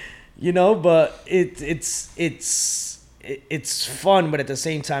 motherfucker! You know, but it's fun, but at the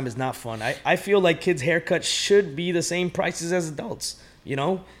same time, it's not fun. I feel like kids' haircuts should be the same prices as adults, you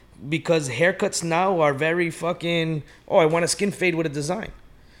know, because haircuts now are very fucking, I want a skin fade with a design.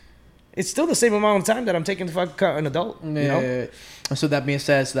 It's still the same amount of time that I'm taking to fucking cut an adult, you know? So that being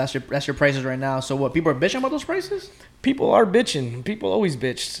said, so that's your prices right now. So what, people are bitching about those prices? People are bitching. People always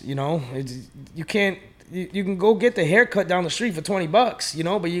bitched, you know? You can't... You can go get the haircut down the street for $20, you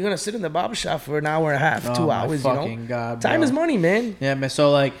know, but you're gonna sit in the barber shop for an hour and a half, 2 hours, you know. God, time is money, man. Yeah, man.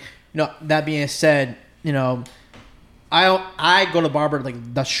 So like, you know, that being said, you know, I go to barber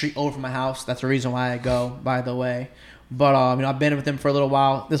like the street over from my house. That's the reason why I go, by the way. But you know, I've been with him for a little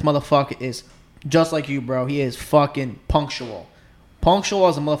while. This motherfucker is just like you, bro. He is fucking punctual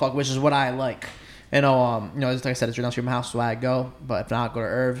as a motherfucker, which is what I like. You know, like I said, it's right down the street from my house, so I go. But if not, I go to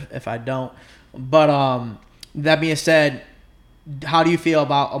Irv. If I don't. But that being said, how do you feel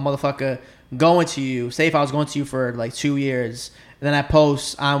about a motherfucker going to you? Say if I was going to you for like 2 years, and then I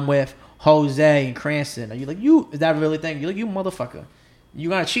post I'm with Jose and Cranston. Are you like, is that really a thing? You're like, you motherfucker. You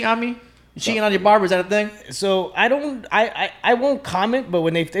gonna cheat on me? You cheating on your barber? Is that a thing? So I won't comment, but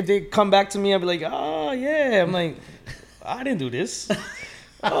if they come back to me, I'll be like, oh yeah. I'm like, I didn't do this.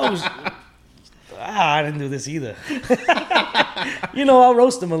 I didn't do this either. You know, I'll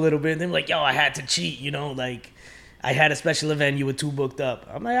roast them a little bit. And they're like, yo, I had to cheat. You know, like, I had a special event. You were too booked up.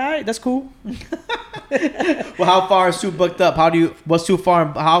 I'm like, all right, that's cool. Well, how far is too booked up? What's too far?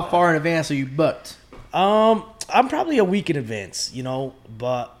 How far in advance are you booked? I'm probably a week in advance, you know,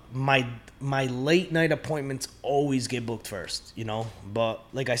 but my late night appointments always get booked first, you know. But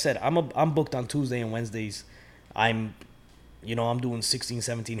like I said, I'm booked on Tuesday and Wednesdays. I'm doing 16,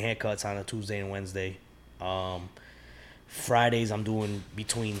 17 haircuts on a Tuesday and Wednesday. Fridays I'm doing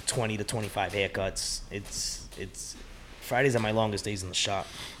between 20 to 25 haircuts. It's Fridays are my longest days in the shop.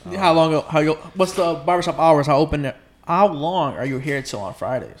 What's the barbershop hours? How long are you here till on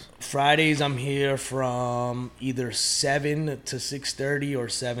Fridays? Fridays I'm here from either 7 to 6:30 or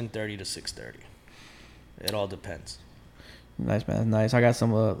 7:30 to 6:30. It all depends. Nice, man. Nice. I got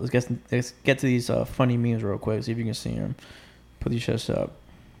some. Let's get to these funny memes real quick. See if you can see them. Put these shits up.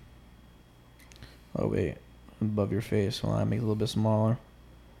 Oh wait, above your face. Hold on, make it a little bit smaller.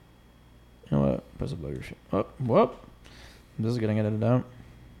 You know what? Press above your face. Oh, whoop. This is getting edited out.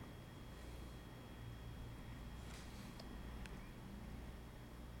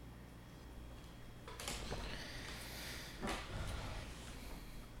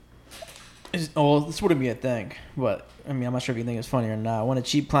 This wouldn't be a thing, but I mean, I'm not sure if you think it's funny or not. When a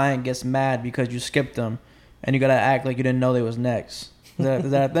cheap client gets mad because you skipped them, and you gotta act like you didn't know they was next.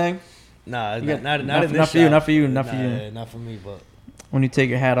 Is that a thing? Nah, not for you. Not for you. Not for you. Yeah, not for me. But when you take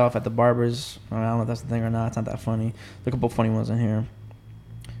your hat off at the barbers, I don't know if that's the thing or not. It's not that funny. There's a couple funny ones in here.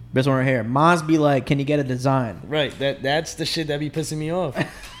 This one right here. Moms be like, "Can you get a design?" Right. That's the shit that be pissing me off.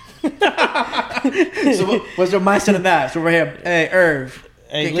 So what's your mindset of that? So we're here. Hey, Irv.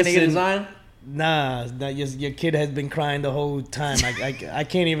 Hey, can they get a design? Nah, your kid has been crying the whole time. I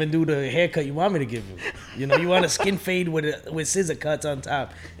can't even do the haircut you want me to give him. You know, you want a skin fade with scissor cuts on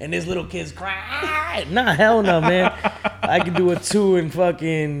top, and this little kid's crying. Nah, hell no, man. I can do a 2 and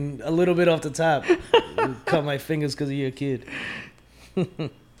fucking a little bit off the top. Cut my fingers because of your kid.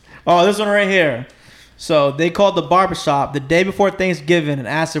 Oh, this one right here. So they called the barbershop the day before Thanksgiving and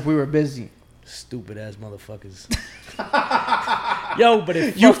asked if we were busy. Stupid ass motherfuckers. Yo,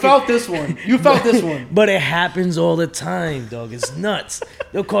 but you felt this one. You felt this one. But it happens all the time, dog. It's nuts.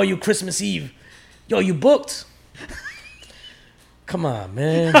 They'll call you Christmas Eve. Yo, you booked? Come on,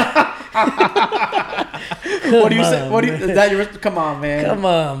 man. What do you say? Come on, man. Come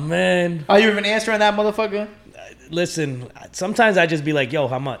on, man. Are you even answering that motherfucker? Listen, sometimes I just be like, yo,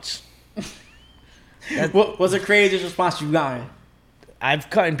 how much? What was the craziest response you got?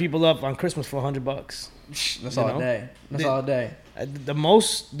 I've cutting people up on Christmas for $100. That's all day. That's all day. The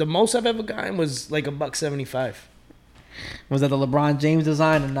most I've ever gotten was like $1.75. Was that the LeBron James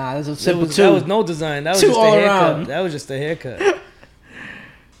design or nah? This was simple That was no design. That was just a haircut. Around. That was just a haircut.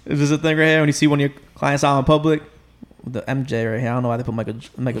 Is this a thing right here when you see one of your clients out in public? The MJ right here. I don't know why they put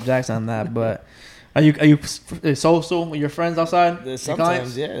Michael Jackson on that, but are you social with your friends outside?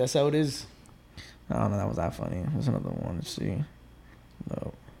 Sometimes, yeah, that's how it is. I don't know. That was that funny. There's another one. Let's see.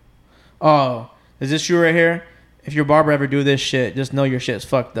 No. Oh, is this you right here? If your barber ever do this shit, just know your shit's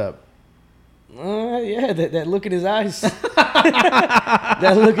fucked up. Yeah, that look in his eyes.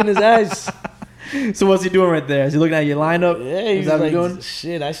 That look in his eyes. So what's he doing right there? Is he looking at your lineup? Yeah, he's that like, what doing?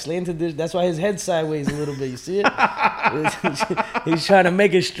 Shit, I slanted this. That's why his head's sideways a little bit. You see it? He's trying to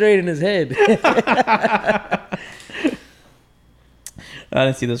make it straight in his head. I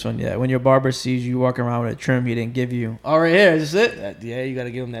didn't see this one yet. When your barber sees you walking around with a trim he didn't give you. Oh, right here. Is this it? Yeah, you got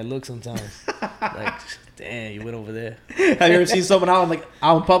to give him that look sometimes. Like, damn, you went over there. Have you ever seen someone out in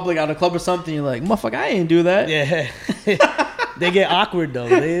public, out in a club or something? You're like, motherfucker, I ain't do that. Yeah. They get awkward, though.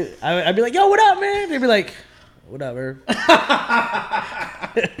 I'd be like, yo, what up, man? They'd be like, what up, Herb?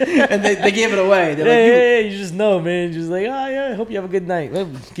 And they gave it away. They're you just know, man. Just like, oh, yeah, I hope you have a good night.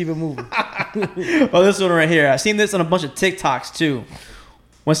 Let's keep it moving. Oh, this one right here. I've seen this on a bunch of TikToks, too.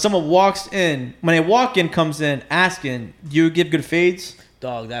 When someone when a walk-in comes in asking, do you give good fades?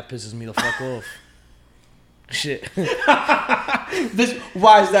 Dog, that pisses me the fuck off. Shit.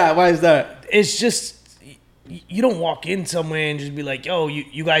 Why is that? It's just, you don't walk in somewhere and just be like, yo,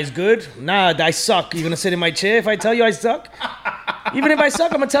 you guys good? Nah, I suck. You gonna sit in my chair if I tell you I suck? Even if I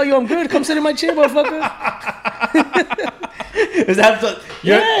suck, I'm gonna tell you I'm good. Come sit in my chair, motherfucker. Is that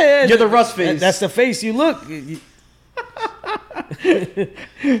you're the Russ face? That's the face you look.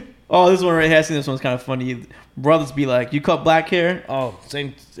 Oh, this one right here. I seen this one's kind of funny. Brothers be like, you cut black hair? Oh,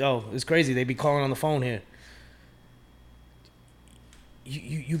 same. Oh, it's crazy. They be calling on the phone here.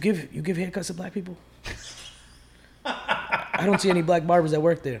 You give haircuts to black people? I don't see any black barbers that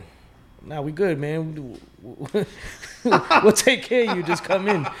work there. Nah, we good, man. We'll take care of you. Just come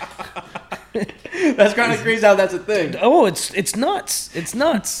in. That's kind of crazy how that's a thing. Oh, it's nuts. It's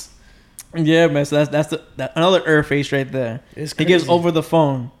nuts. Yeah, man. So that's another Earth face right there. He gives over the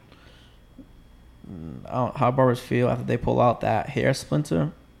phone. I don't know how barbers feel after they pull out that hair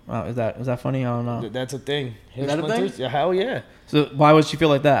splinter. Is that funny? I don't know. That's a thing. Hair is that splinters? a thing? Yeah, hell yeah. So why would she feel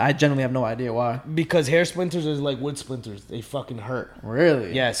like that? I generally have no idea why. Because hair splinters is like wood splinters. They fucking hurt.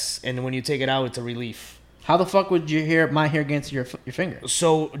 Really? Yes. And when you take it out, it's a relief. How the fuck would my hair get into your finger?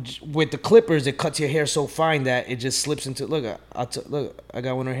 So with the clippers, it cuts your hair so fine that it just slips into. Look, I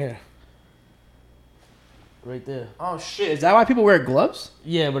got one right here. Right there. Oh shit! Is that why people wear gloves?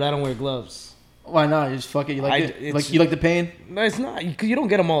 Yeah, but I don't wear gloves. Why not? You just fuck it. You like it? Like you like the pain? No, it's not. You don't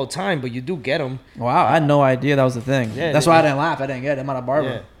get them all the time, but you do get them. Wow, I had no idea that was the thing. Yeah, that's why I didn't laugh. I didn't get it. I'm not a barber.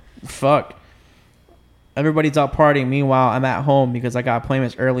 Yeah. Fuck. Everybody's out partying. Meanwhile, I'm at home because I got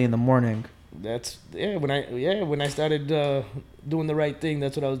appointments early in the morning. When I started doing the right thing,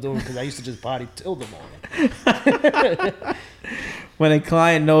 that's what I was doing because I used to just party till the morning. When a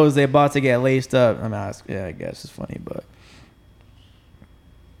client knows they're about to get laced up, I guess it's funny, but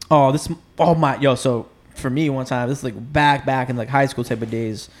so for me one time, this is like back in like high school type of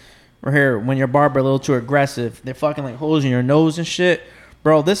days. We're here when your barber a little too aggressive, they're fucking like holes in your nose and shit,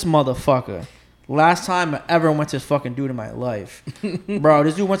 bro. This motherfucker. Last time I ever went to this fucking dude in my life, bro.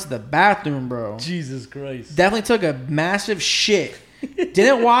 This dude went to the bathroom, bro. Jesus Christ. Definitely took a massive shit.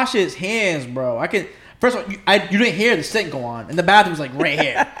 Didn't wash his hands, bro. First of all, you didn't hear the sink go on, and the bathroom's like right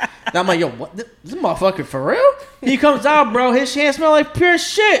here. And I'm like, yo, what? This motherfucker for real? He comes out, bro. His hands smell like pure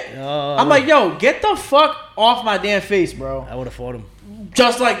shit. I'm like, yo, get the fuck off my damn face, bro. I would have fought him.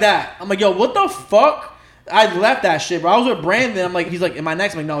 Just like that. I'm like, yo, what the fuck? I left that shit, bro. I was with Brandon. I'm like, he's like, am I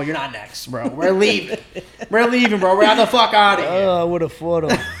next? I'm like, no, you're not next, bro. We're leaving. We're leaving, bro. We're out the fuck out of here. I would have fought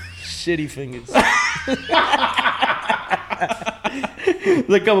him. Shitty fingers. There's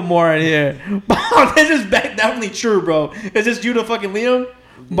a couple more in here. This is definitely true, bro. Is this you to fucking Liam?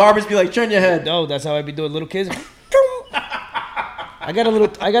 Barbers be like, turn your head. No, that's how I be doing little kids. I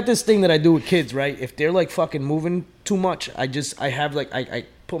got this thing that I do with kids, right? If they're like fucking moving too much, I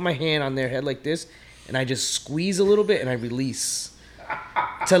put my hand on their head like this, and I just squeeze a little bit and I release.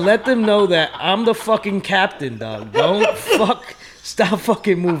 To let them know that I'm the fucking captain, dog. Stop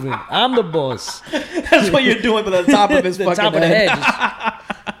fucking moving. I'm the boss. That's what you're doing with the top of his the fucking top head. Of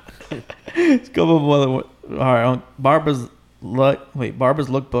the head. Let's go with all right. Barbers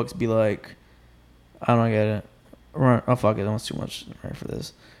lookbooks be like, I don't get it. Oh fuck it, that was too much for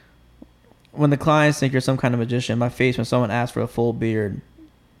this. When the clients think you're some kind of magician, my face when someone asks for a full beard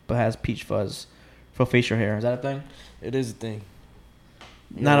but has peach fuzz. for facial hair. Is that a thing? It is a thing.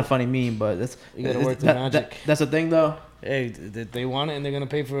 Not a funny meme, but that's you gotta work the magic. That's a thing, though. Hey, they want it and they're gonna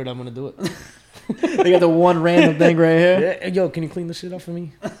pay for it. I'm gonna do it. They got the one random thing right here. Yeah, yo, can you clean this shit up for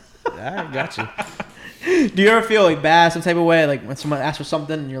me? I got you. Do you ever feel like bad some type of way, like when someone asks for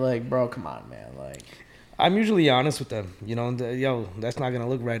something and you're like, bro, come on, man, like? I'm usually honest with them. You know, yo, that's not gonna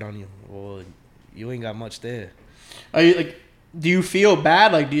look right on you. Well, you ain't got much there. Are you like? Do you feel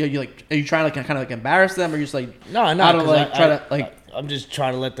bad? Like, you like? Are you trying to kind of like embarrass them, or you just like? No. I don't like try to like. I'm just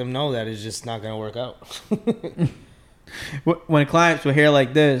trying to let them know that it's just not gonna work out. When clients with hair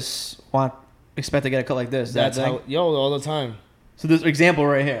like this expect to get a cut like this, that's how all the time. So this example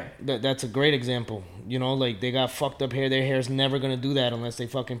right here. That's a great example. You know, like they got fucked up hair. Their hair's never gonna do that unless they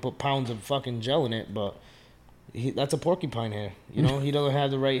fucking put pounds of fucking gel in it. But that's a porcupine hair. You know, he doesn't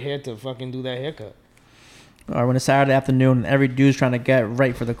have the right hair to fucking do that haircut. All right, when it's Saturday afternoon and every dude's trying to get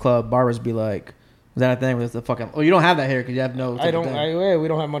right for the club, barbers be like, "Is that a thing with the fucking?" Oh, you don't have that hair because you have no. We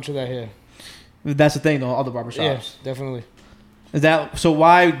don't have much of that hair. That's the thing, though. Other barbershops. Yeah, definitely. Is that so?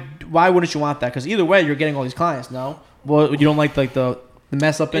 Why wouldn't you want that? Because either way, you're getting all these clients. No, well, you don't like the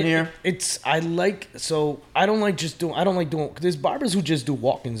mess up in here. I don't like doing. There's barbers who just do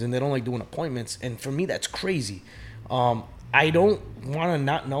walk-ins and they don't like doing appointments, and for me that's crazy. I don't want to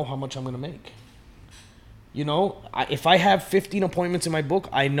not know how much I'm gonna make. You know, if I have 15 appointments in my book,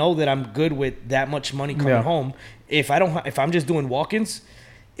 I know that I'm good with that much money coming home. If I'm just doing walk-ins,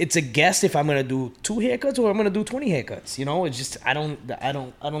 it's a guess if I'm gonna do 2 haircuts or I'm gonna do 20 haircuts. You know, it's just I don't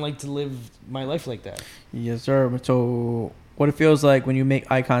like to live my life like that. Yes, sir. So what it feels like when you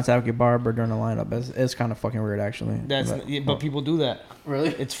make eye contact with your barber during the lineup is kind of fucking weird, actually. But people do that.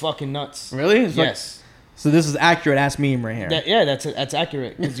 Really? It's fucking nuts. Really? Yes. So this is accurate ass meme right here. That's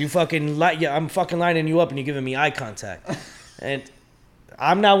accurate because you fucking I'm fucking lining you up and you're giving me eye contact, and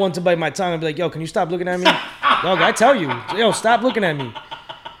I'm not one to bite my tongue and be like, yo, can you stop looking at me? Dog, I tell you, yo, stop looking at me.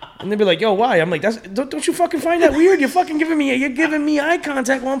 And they'd be like, yo, why? I'm like, don't you fucking find that weird? You're giving me eye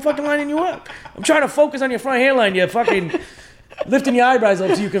contact while I'm fucking lining you up. I'm trying to focus on your front hairline. You're fucking lifting your eyebrows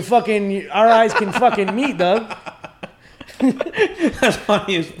up so you can our eyes can fucking meet, dog. That's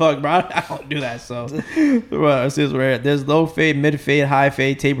funny as fuck, bro. I don't do that. So, well, this is where there's low fade, mid fade, high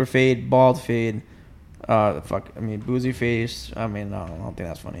fade, taper fade, bald fade. Boozy face. I mean, no, I don't think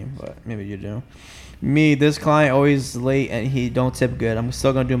that's funny, but maybe you do. Me, this client always late and he don't tip good. I'm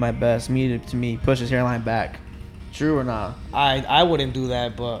still gonna do my best. To me, push his hairline back. True or not? I wouldn't do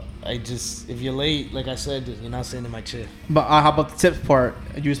that, but if you're late, like I said, you're not sitting in my chair. But how about the tip part?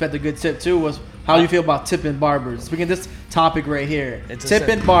 Do you expect a good tip too? How do you feel about tipping barbers? Speaking of this topic right here,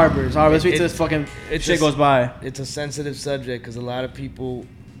 tipping barbers. All right, let's wait till this fucking shit goes by. It's a sensitive subject because a lot of people,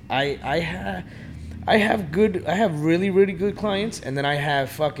 I have really, really good clients, and then I have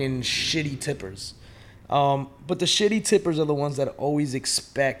fucking shitty tippers. But the shitty tippers are the ones that always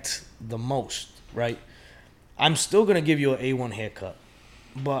expect the most, right? I'm still going to give you an A1 haircut.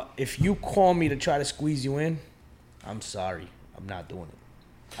 But if you call me to try to squeeze you in, I'm sorry. I'm not doing it.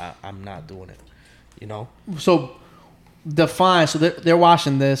 I'm not doing it. You know? So, define. So, they're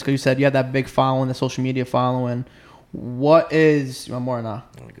watching this because you said you have that big following, the social media following. What is... You want more or not?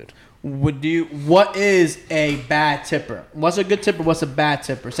 I'm good. What is a bad tipper? What's a good tipper? What's a bad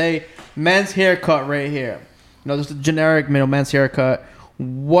tipper? Say men's haircut right here. You know, just a generic men's haircut.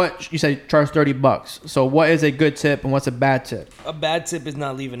 What you say charge $30. So what is a good tip and what's a bad tip? A bad tip is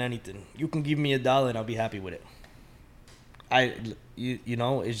not leaving anything. You can give me $1 and I'll be happy with it. You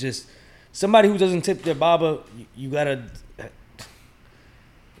know, it's just somebody who doesn't tip their barber. You're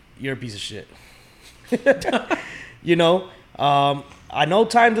a piece of shit. You know. I know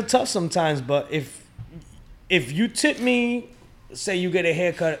times are tough sometimes, but if you tip me, say you get a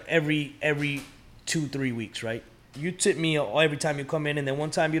haircut every 2-3 weeks, right? You tip me every time you come in, and then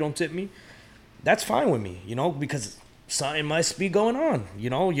one time you don't tip me, that's fine with me, you know, because something must be going on. You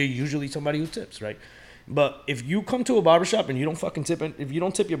know, you're usually somebody who tips, right? But if you come to a barbershop and you don't fucking tip it, if you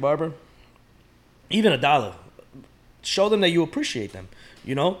don't tip your barber, even $1, show them that you appreciate them.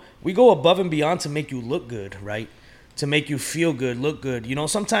 You know, we go above and beyond to make you look good, right? To make you feel good, look good, you know,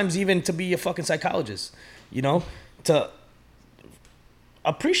 sometimes even to be a fucking psychologist, you know, to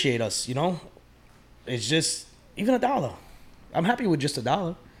appreciate us, you know. It's just, even $1. I'm happy with just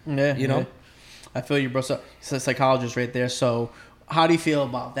 $1. Yeah. You know? Yeah. I feel you, bro. So, it's a psychologist right there. So, how do you feel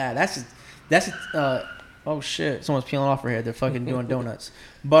about that? Oh shit, someone's peeling off right here. They're fucking doing donuts.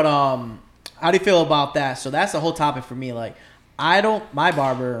 But, how do you feel about that? So, that's the whole topic for me. Like, my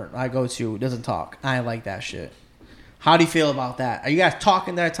barber I go to doesn't talk. I ain't like that shit. How do you feel about that? Are you guys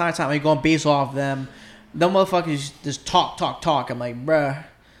talking there time? Are you going based off them? Them motherfuckers just talk. I'm like, bruh,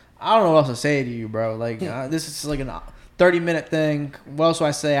 I don't know what else to say to you, bro. Like this is like a 30-minute thing. What else do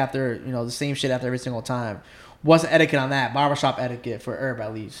I say after the same shit after every single time? What's the etiquette on that? Barbershop etiquette for Herb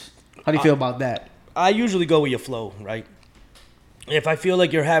at least. How do you feel about that? I usually go with your flow, right? If I feel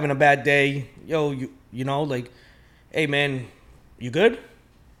like you're having a bad day, like, hey man, you good?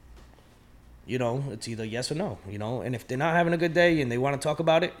 It's either yes or no, and if they're not having a good day and they want to talk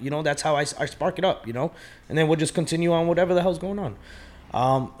about it, that's how I spark it up, and then we'll just continue on whatever the hell's going on.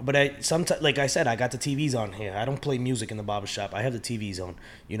 But sometimes, like I said, I got the TVs on here. I don't play music in the barbershop. I have the TVs on,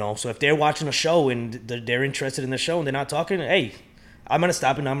 so if they're watching a show and they're interested in the show and they're not talking, hey, I'm going to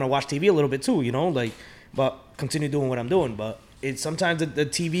stop and I'm going to watch TV a little bit too, but continue doing what I'm doing. But sometimes the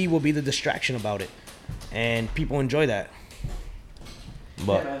TV will be the distraction about it, and people enjoy that.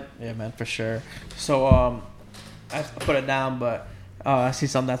 But yeah, man, for sure. So I put it down, but I see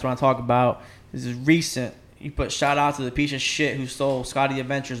something that's what I talk about. This is recent. You put shout out to the piece of shit who stole Scotty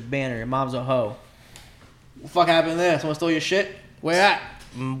Adventures banner. Your mom's a hoe. What the fuck happened there? Someone stole your shit? Where at?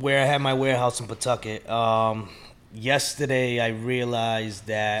 Where I had my warehouse in Pawtucket. Yesterday I realized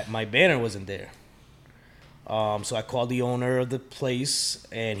that my banner wasn't there. So I called the owner of the place,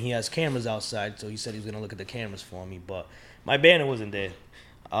 and he has cameras outside, so he said he was going to look at the cameras for me, but my banner wasn't there.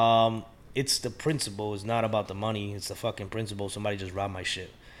 It's the principle. It's not about the money. It's the fucking principle. Somebody just robbed my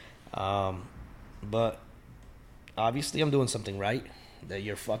shit. But obviously I'm doing something right, that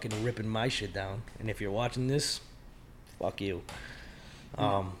you're fucking ripping my shit down. And if you're watching this, fuck you.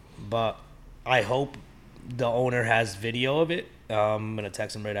 But I hope the owner has video of it. I'm going to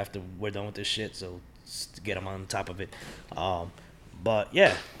text him right after we're done with this shit, so to get him on top of it. But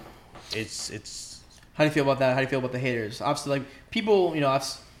yeah, it's. How do you feel about that? How do you feel about the haters? Obviously, like, people,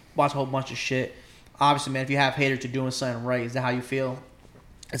 I've watched a whole bunch of shit. Obviously, man, if you have haters, you're doing something right. Is that how you feel?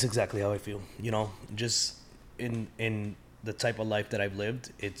 That's exactly how I feel. Just in the type of life that I've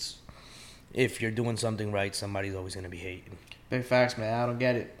lived, it's, if you're doing something right, somebody's always going to be hating. Big facts, man. I don't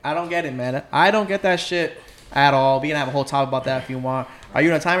get it. Man. I don't get that shit at all. We can have a whole talk about that if you want. Are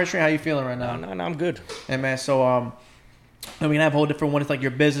you on a time restraint? How you feeling right now? No, I'm good. And man, so we can have a whole different one. It's like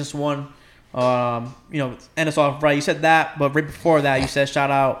your business one. End us off right. You said that, but right before that, you said shout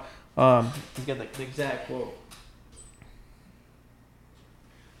out. Let's get the exact quote.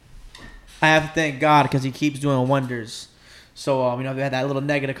 I have to thank God because He keeps doing wonders. So we had that little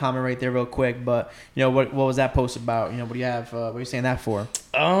negative comment right there, real quick. But what was that post about? What do you have? What are you saying that for?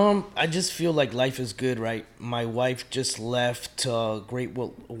 I just feel like life is good, right? My wife just left Great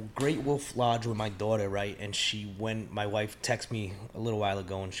Wolf Lodge with my daughter, right? And my wife texted me a little while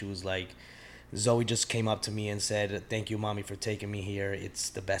ago, and she was like, Zoe just came up to me and said, "Thank you, mommy, for taking me here. It's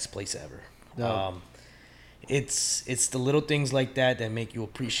the best place ever." No. It's the little things like that make you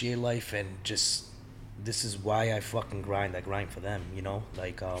appreciate life, and just, this is why I fucking grind. I grind for them,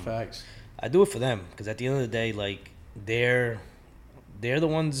 Facts. I do it for them because at the end of the day, like, they're the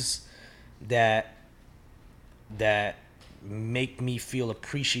ones that make me feel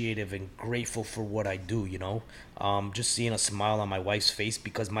appreciative and grateful for what I do, just seeing a smile on my wife's face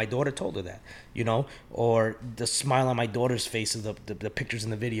because my daughter told her that, or the smile on my daughter's face of the pictures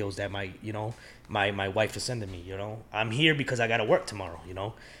and the videos that my wife is sending me, I'm here because I got to work tomorrow,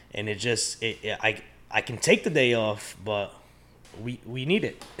 and I can take the day off, but we need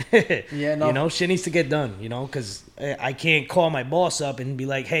it. Yeah, no. Shit needs to get done, because I can't call my boss up and be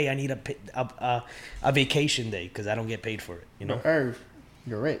like, hey, I need a vacation day because I don't get paid for it, Irv,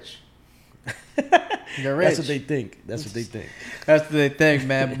 you're rich. You're rich. That's what they think. That's what they think,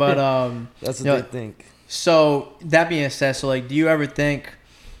 man. But that's what they think. So that being said, so like, do you ever think,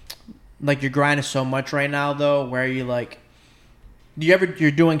 like, you're grinding so much right now though, where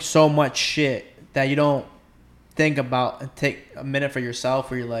you're doing so much shit that you don't think about and take a minute for yourself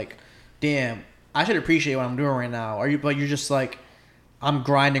where you're like, damn, I should appreciate what I'm doing right now? But you're just like, I'm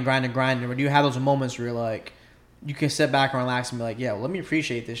grinding. Or do you have those moments where you're like, you can sit back and relax and be like, yeah, well, let me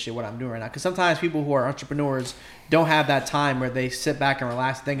appreciate this shit, what I'm doing right now? Because sometimes people who are entrepreneurs don't have that time where they sit back and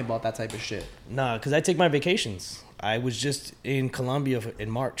relax and think about that type of shit. Nah, because I take my vacations. I was just in Colombia in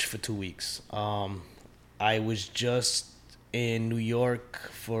March for 2 weeks. I was just in New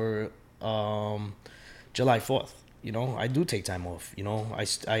York for July 4th. I do take time off.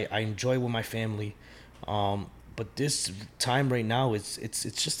 I enjoy with my family. But this time right now, it's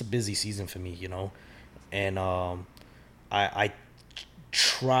just a busy season for me, and I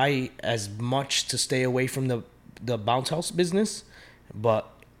try as much to stay away from the bounce house business, but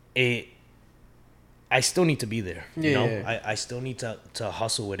I still need to be there. Yeah. I still need to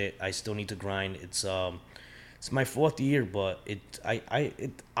hustle with it. I still need to grind. It's my 4th year, but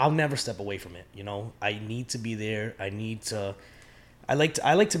I'll never step away from it. I need to be there. I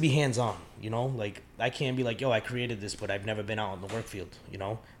I like to be hands on. You know, like I can't be like, yo, I created this, but I've never been out in the work field. You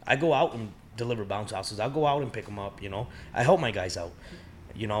know, I go out and deliver bounce houses. I'll go out and pick them up. You know, I help my guys out.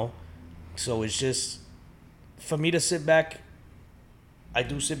 You know, so it's just for me to sit back. I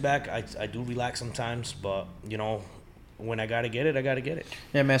do sit back. I do relax sometimes, but you know, when I gotta get it, I gotta get it.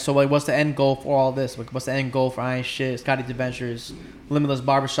 Yeah, man. So, like, what's the end goal for all this? Like, what's the end goal for Iron Shit, Scotty's Adventures, Limitless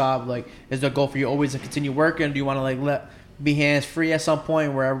Barbershop? Like, is the goal for you always to continue working? Do you want to, like, be hands free at some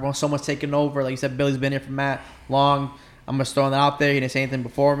point where someone's taking over? Like you said, Billy's been here for Matt long. I'm just throwing that out there. He didn't say anything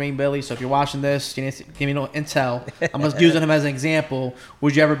before me, Billy. So if you're watching this, you didn't give me no intel. I'm just using him as an example.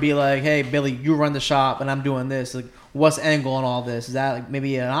 Would you ever be like, hey, Billy, you run the shop and I'm doing this? Like, what's the end goal in all this? Is that like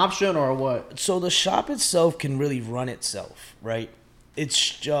maybe an option or what? So the shop itself can really run itself, right?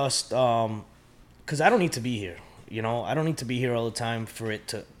 It's just because I don't need to be here. You know, I don't need to be here all the time for it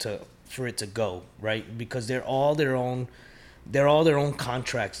to go, right? Because they're all their own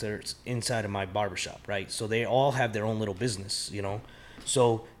contracts that are inside of my barbershop, right? So they all have their own little business, you know.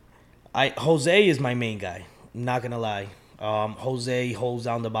 So Jose is my main guy, not gonna lie. Jose holds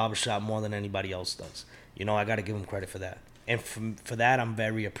down the barbershop more than anybody else does. You know, I gotta give him credit for that. And for that, I'm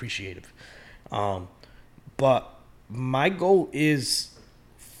very appreciative. But my goal is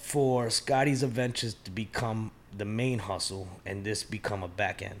for Scotty's Adventures to become the main hustle and this become a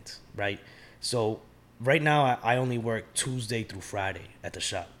back end, right? So right now, I only work Tuesday through Friday at the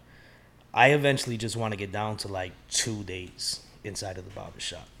shop. I eventually just want to get down to like 2 days inside of the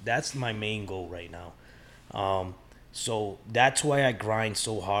barbershop. That's my main goal right now. So that's why I grind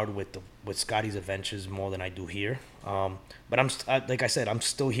so hard with Scotty's Adventures more than I do here. But like I said, I'm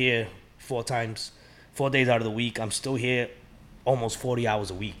still here 4 days out of the week. I'm still here almost 40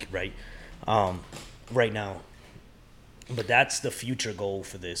 hours a week, right? Right now. But that's the future goal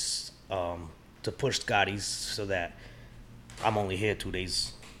for this. To push Scotty's so that I'm only here 2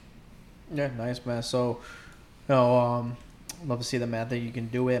 days. Yeah, nice, man. So, you know, love to see that, man. I think you can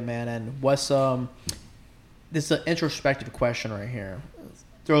do it, man. And what's this is an introspective question right here.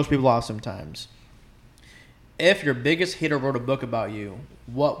 Throws people off sometimes. If your biggest hater wrote a book about you,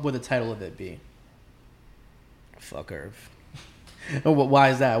 what would the title of it be? Fuck Irv. Why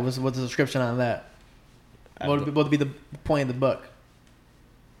is that? What's the description on that? What would be the point of the book?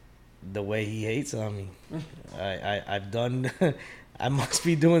 The way he hates on me. I've done I must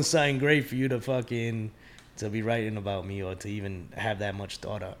be doing something great for you to be writing about me or to even have that much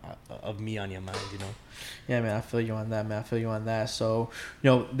thought of me on your mind, you know. Yeah, man, I feel you on that, man. I feel you on that. So, you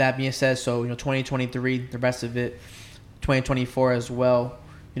know, that being said, so, you know, 2023, the rest of it, 2024 as well.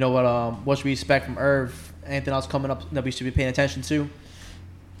 You know what should we expect from Irv? Anything else coming up that we should be paying attention to?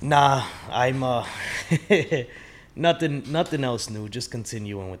 Nah, I'm Nothing else new. Just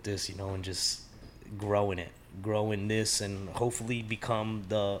continuing with this, you know, and just growing this, and hopefully become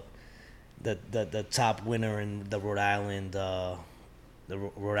the top winner in the Rhode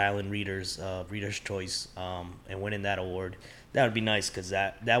Island Reader's Choice, and winning that award. That would be nice because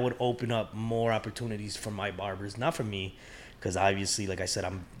that would open up more opportunities for my barbers, not for me, because obviously, like I said,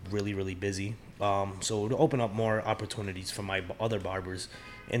 I'm really really busy. So it would open up more opportunities for my other barbers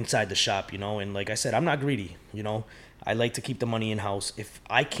inside the shop, you know. And like I said, I'm not greedy, you know. I like to keep the money in house. If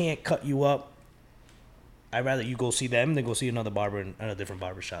I can't cut you up, I'd rather you go see them than go see another barber in a different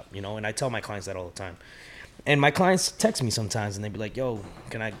barber shop, you know. And I tell my clients that all the time. And my clients text me sometimes and they be like, yo,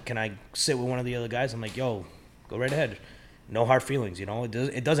 can I sit with one of the other guys? I'm like, yo, go right ahead. No hard feelings, you know.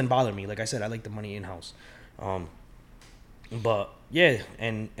 It doesn't bother me. Like I said, I like the money in house. But yeah,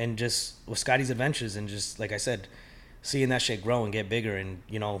 and just with Scotty's Adventures, and just like I said, seeing that shit grow and get bigger, and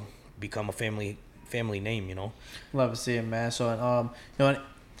you know, become a family name, you know. Love to see it, man. So, you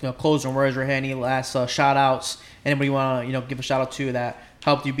know, closing words right here. Any last shout outs? Anybody you want to, you know, give a shout out to that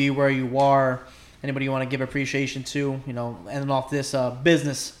helped you be where you are? Anybody you want to give appreciation to? You know, ending off this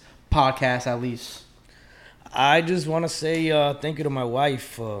business podcast at least. I just want to say thank you to my wife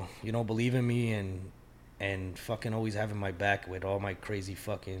for, you know, believing in me and fucking always having my back with all my crazy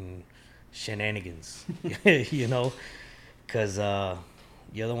fucking shenanigans, you know, because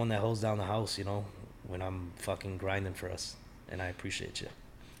you're the one that holds down the house, you know, when I'm fucking grinding for us, and I appreciate you.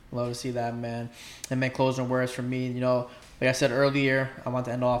 Love to see that, man. And man, closing words for me, you know, like I said earlier, I want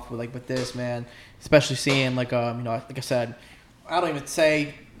to end off with this, man, especially seeing you know, like I said, I don't even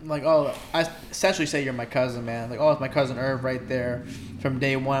say like, oh, I essentially say you're my cousin, man. Like, oh, it's my cousin Irv right there from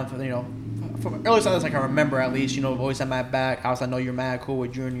day one, you know, from early times I can remember at least, you know, always had my back. Obviously, I know you're mad cool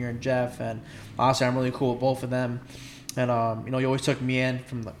with Junior and Jeff, and honestly, I'm really cool with both of them. And, you know, you always took me in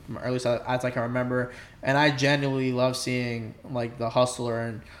from early times as I can remember. And I genuinely love seeing, like, the hustler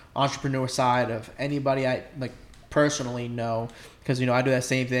and entrepreneur side of anybody personally know, because I do that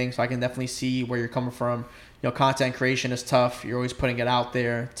same thing, so I can definitely see where you're coming from. Content creation is tough. You're always putting it out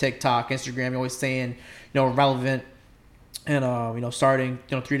there. TikTok, Instagram, you're always saying relevant, and starting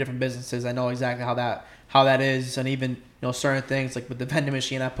 3 different businesses. I know exactly how that is, and even certain things like with the vending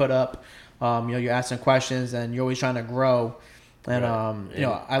machine I put up. You're asking questions and you're always trying to grow, and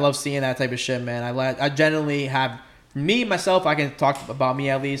right. I love seeing that type of shit, man. I generally have. Me, myself, I can talk about me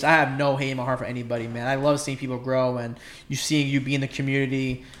at least. I have no hate in my heart for anybody, man. I love seeing people grow and seeing you be in the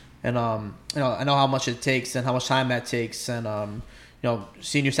community. And, I know how much it takes and how much time that takes. And,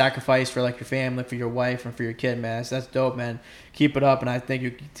 seeing you sacrifice for, like, your family, for your wife, and for your kid, man. That's dope, man. Keep it up. And I think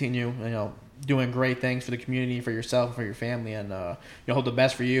you continue, doing great things for the community, for yourself, and for your family. And, hope the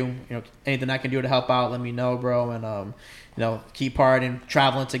best for you. Anything I can do to help out, let me know, bro. And, keep partying,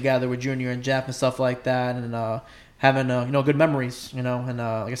 traveling together with Junior and Jeff and stuff like that. And, having good memories, and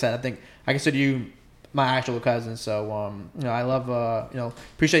like I said, I think I consider you my actual cousin. So I love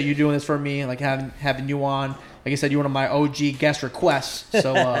appreciate you doing this for me, like having you on. Like I said, you're one of my OG guest requests.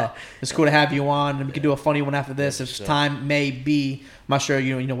 So it's cool to have you on, and we can do a funny one after this if time may be. I'm not sure what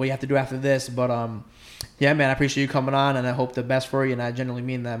you have to do after this, but yeah, man, I appreciate you coming on, and I hope the best for you, and I genuinely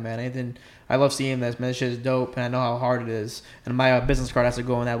mean that, man. I love seeing this, man. This shit is dope, and I know how hard it is. And my business card has to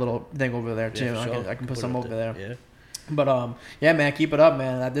go in that little thing over there too. Yeah, sure. I can put some over there. Yeah. But yeah, man, keep it up,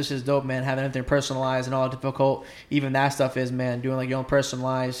 man. This is dope, man. Having everything personalized and all difficult, even that stuff is, man. Doing like your own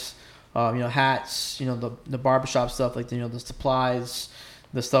personalized, hats, the barbershop stuff, like the supplies,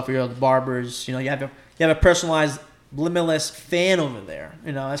 the stuff for your barbers. You have a personalized limitless fan over there.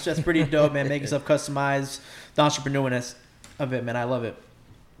 That's just pretty dope, man. Making stuff customized, the entrepreneurness of it, man. I love it.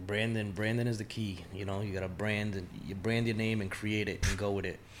 Branding is the key. You gotta brand, and you brand your name and create it and go with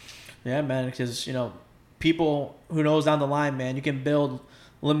it. Yeah, man, because people who knows down the line, man, you can build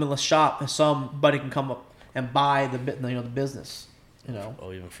limitless shop and somebody can come up and buy the business.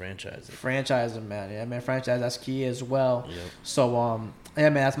 Or even franchise it. Franchising, man. Yeah, man, franchise, that's key as well. Yep. So yeah,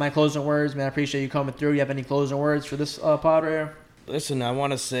 man, that's my closing words, man. I appreciate you coming through. You have any closing words for this pod right here? Listen, I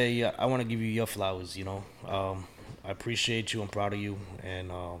want to give you your flowers. I appreciate you. I'm proud of you,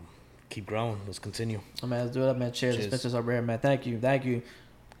 and keep growing. Let's continue. Oh, man, let's do it up, man. Cheers. This is over here, man. Thank you.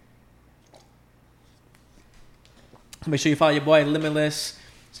 Make sure you follow your boy Limitless,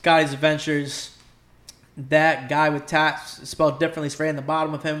 Scotty's Adventures. That guy with tats is spelled differently. It's right in the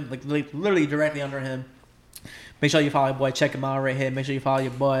bottom of him, like literally directly under him. Make sure you follow your boy. Check him out right here. Make sure you follow your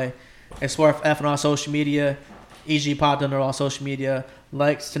boy. Explore F on all social media. EG Pod under all social media.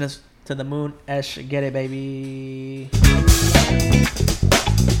 Likes to the moon. Get it, baby.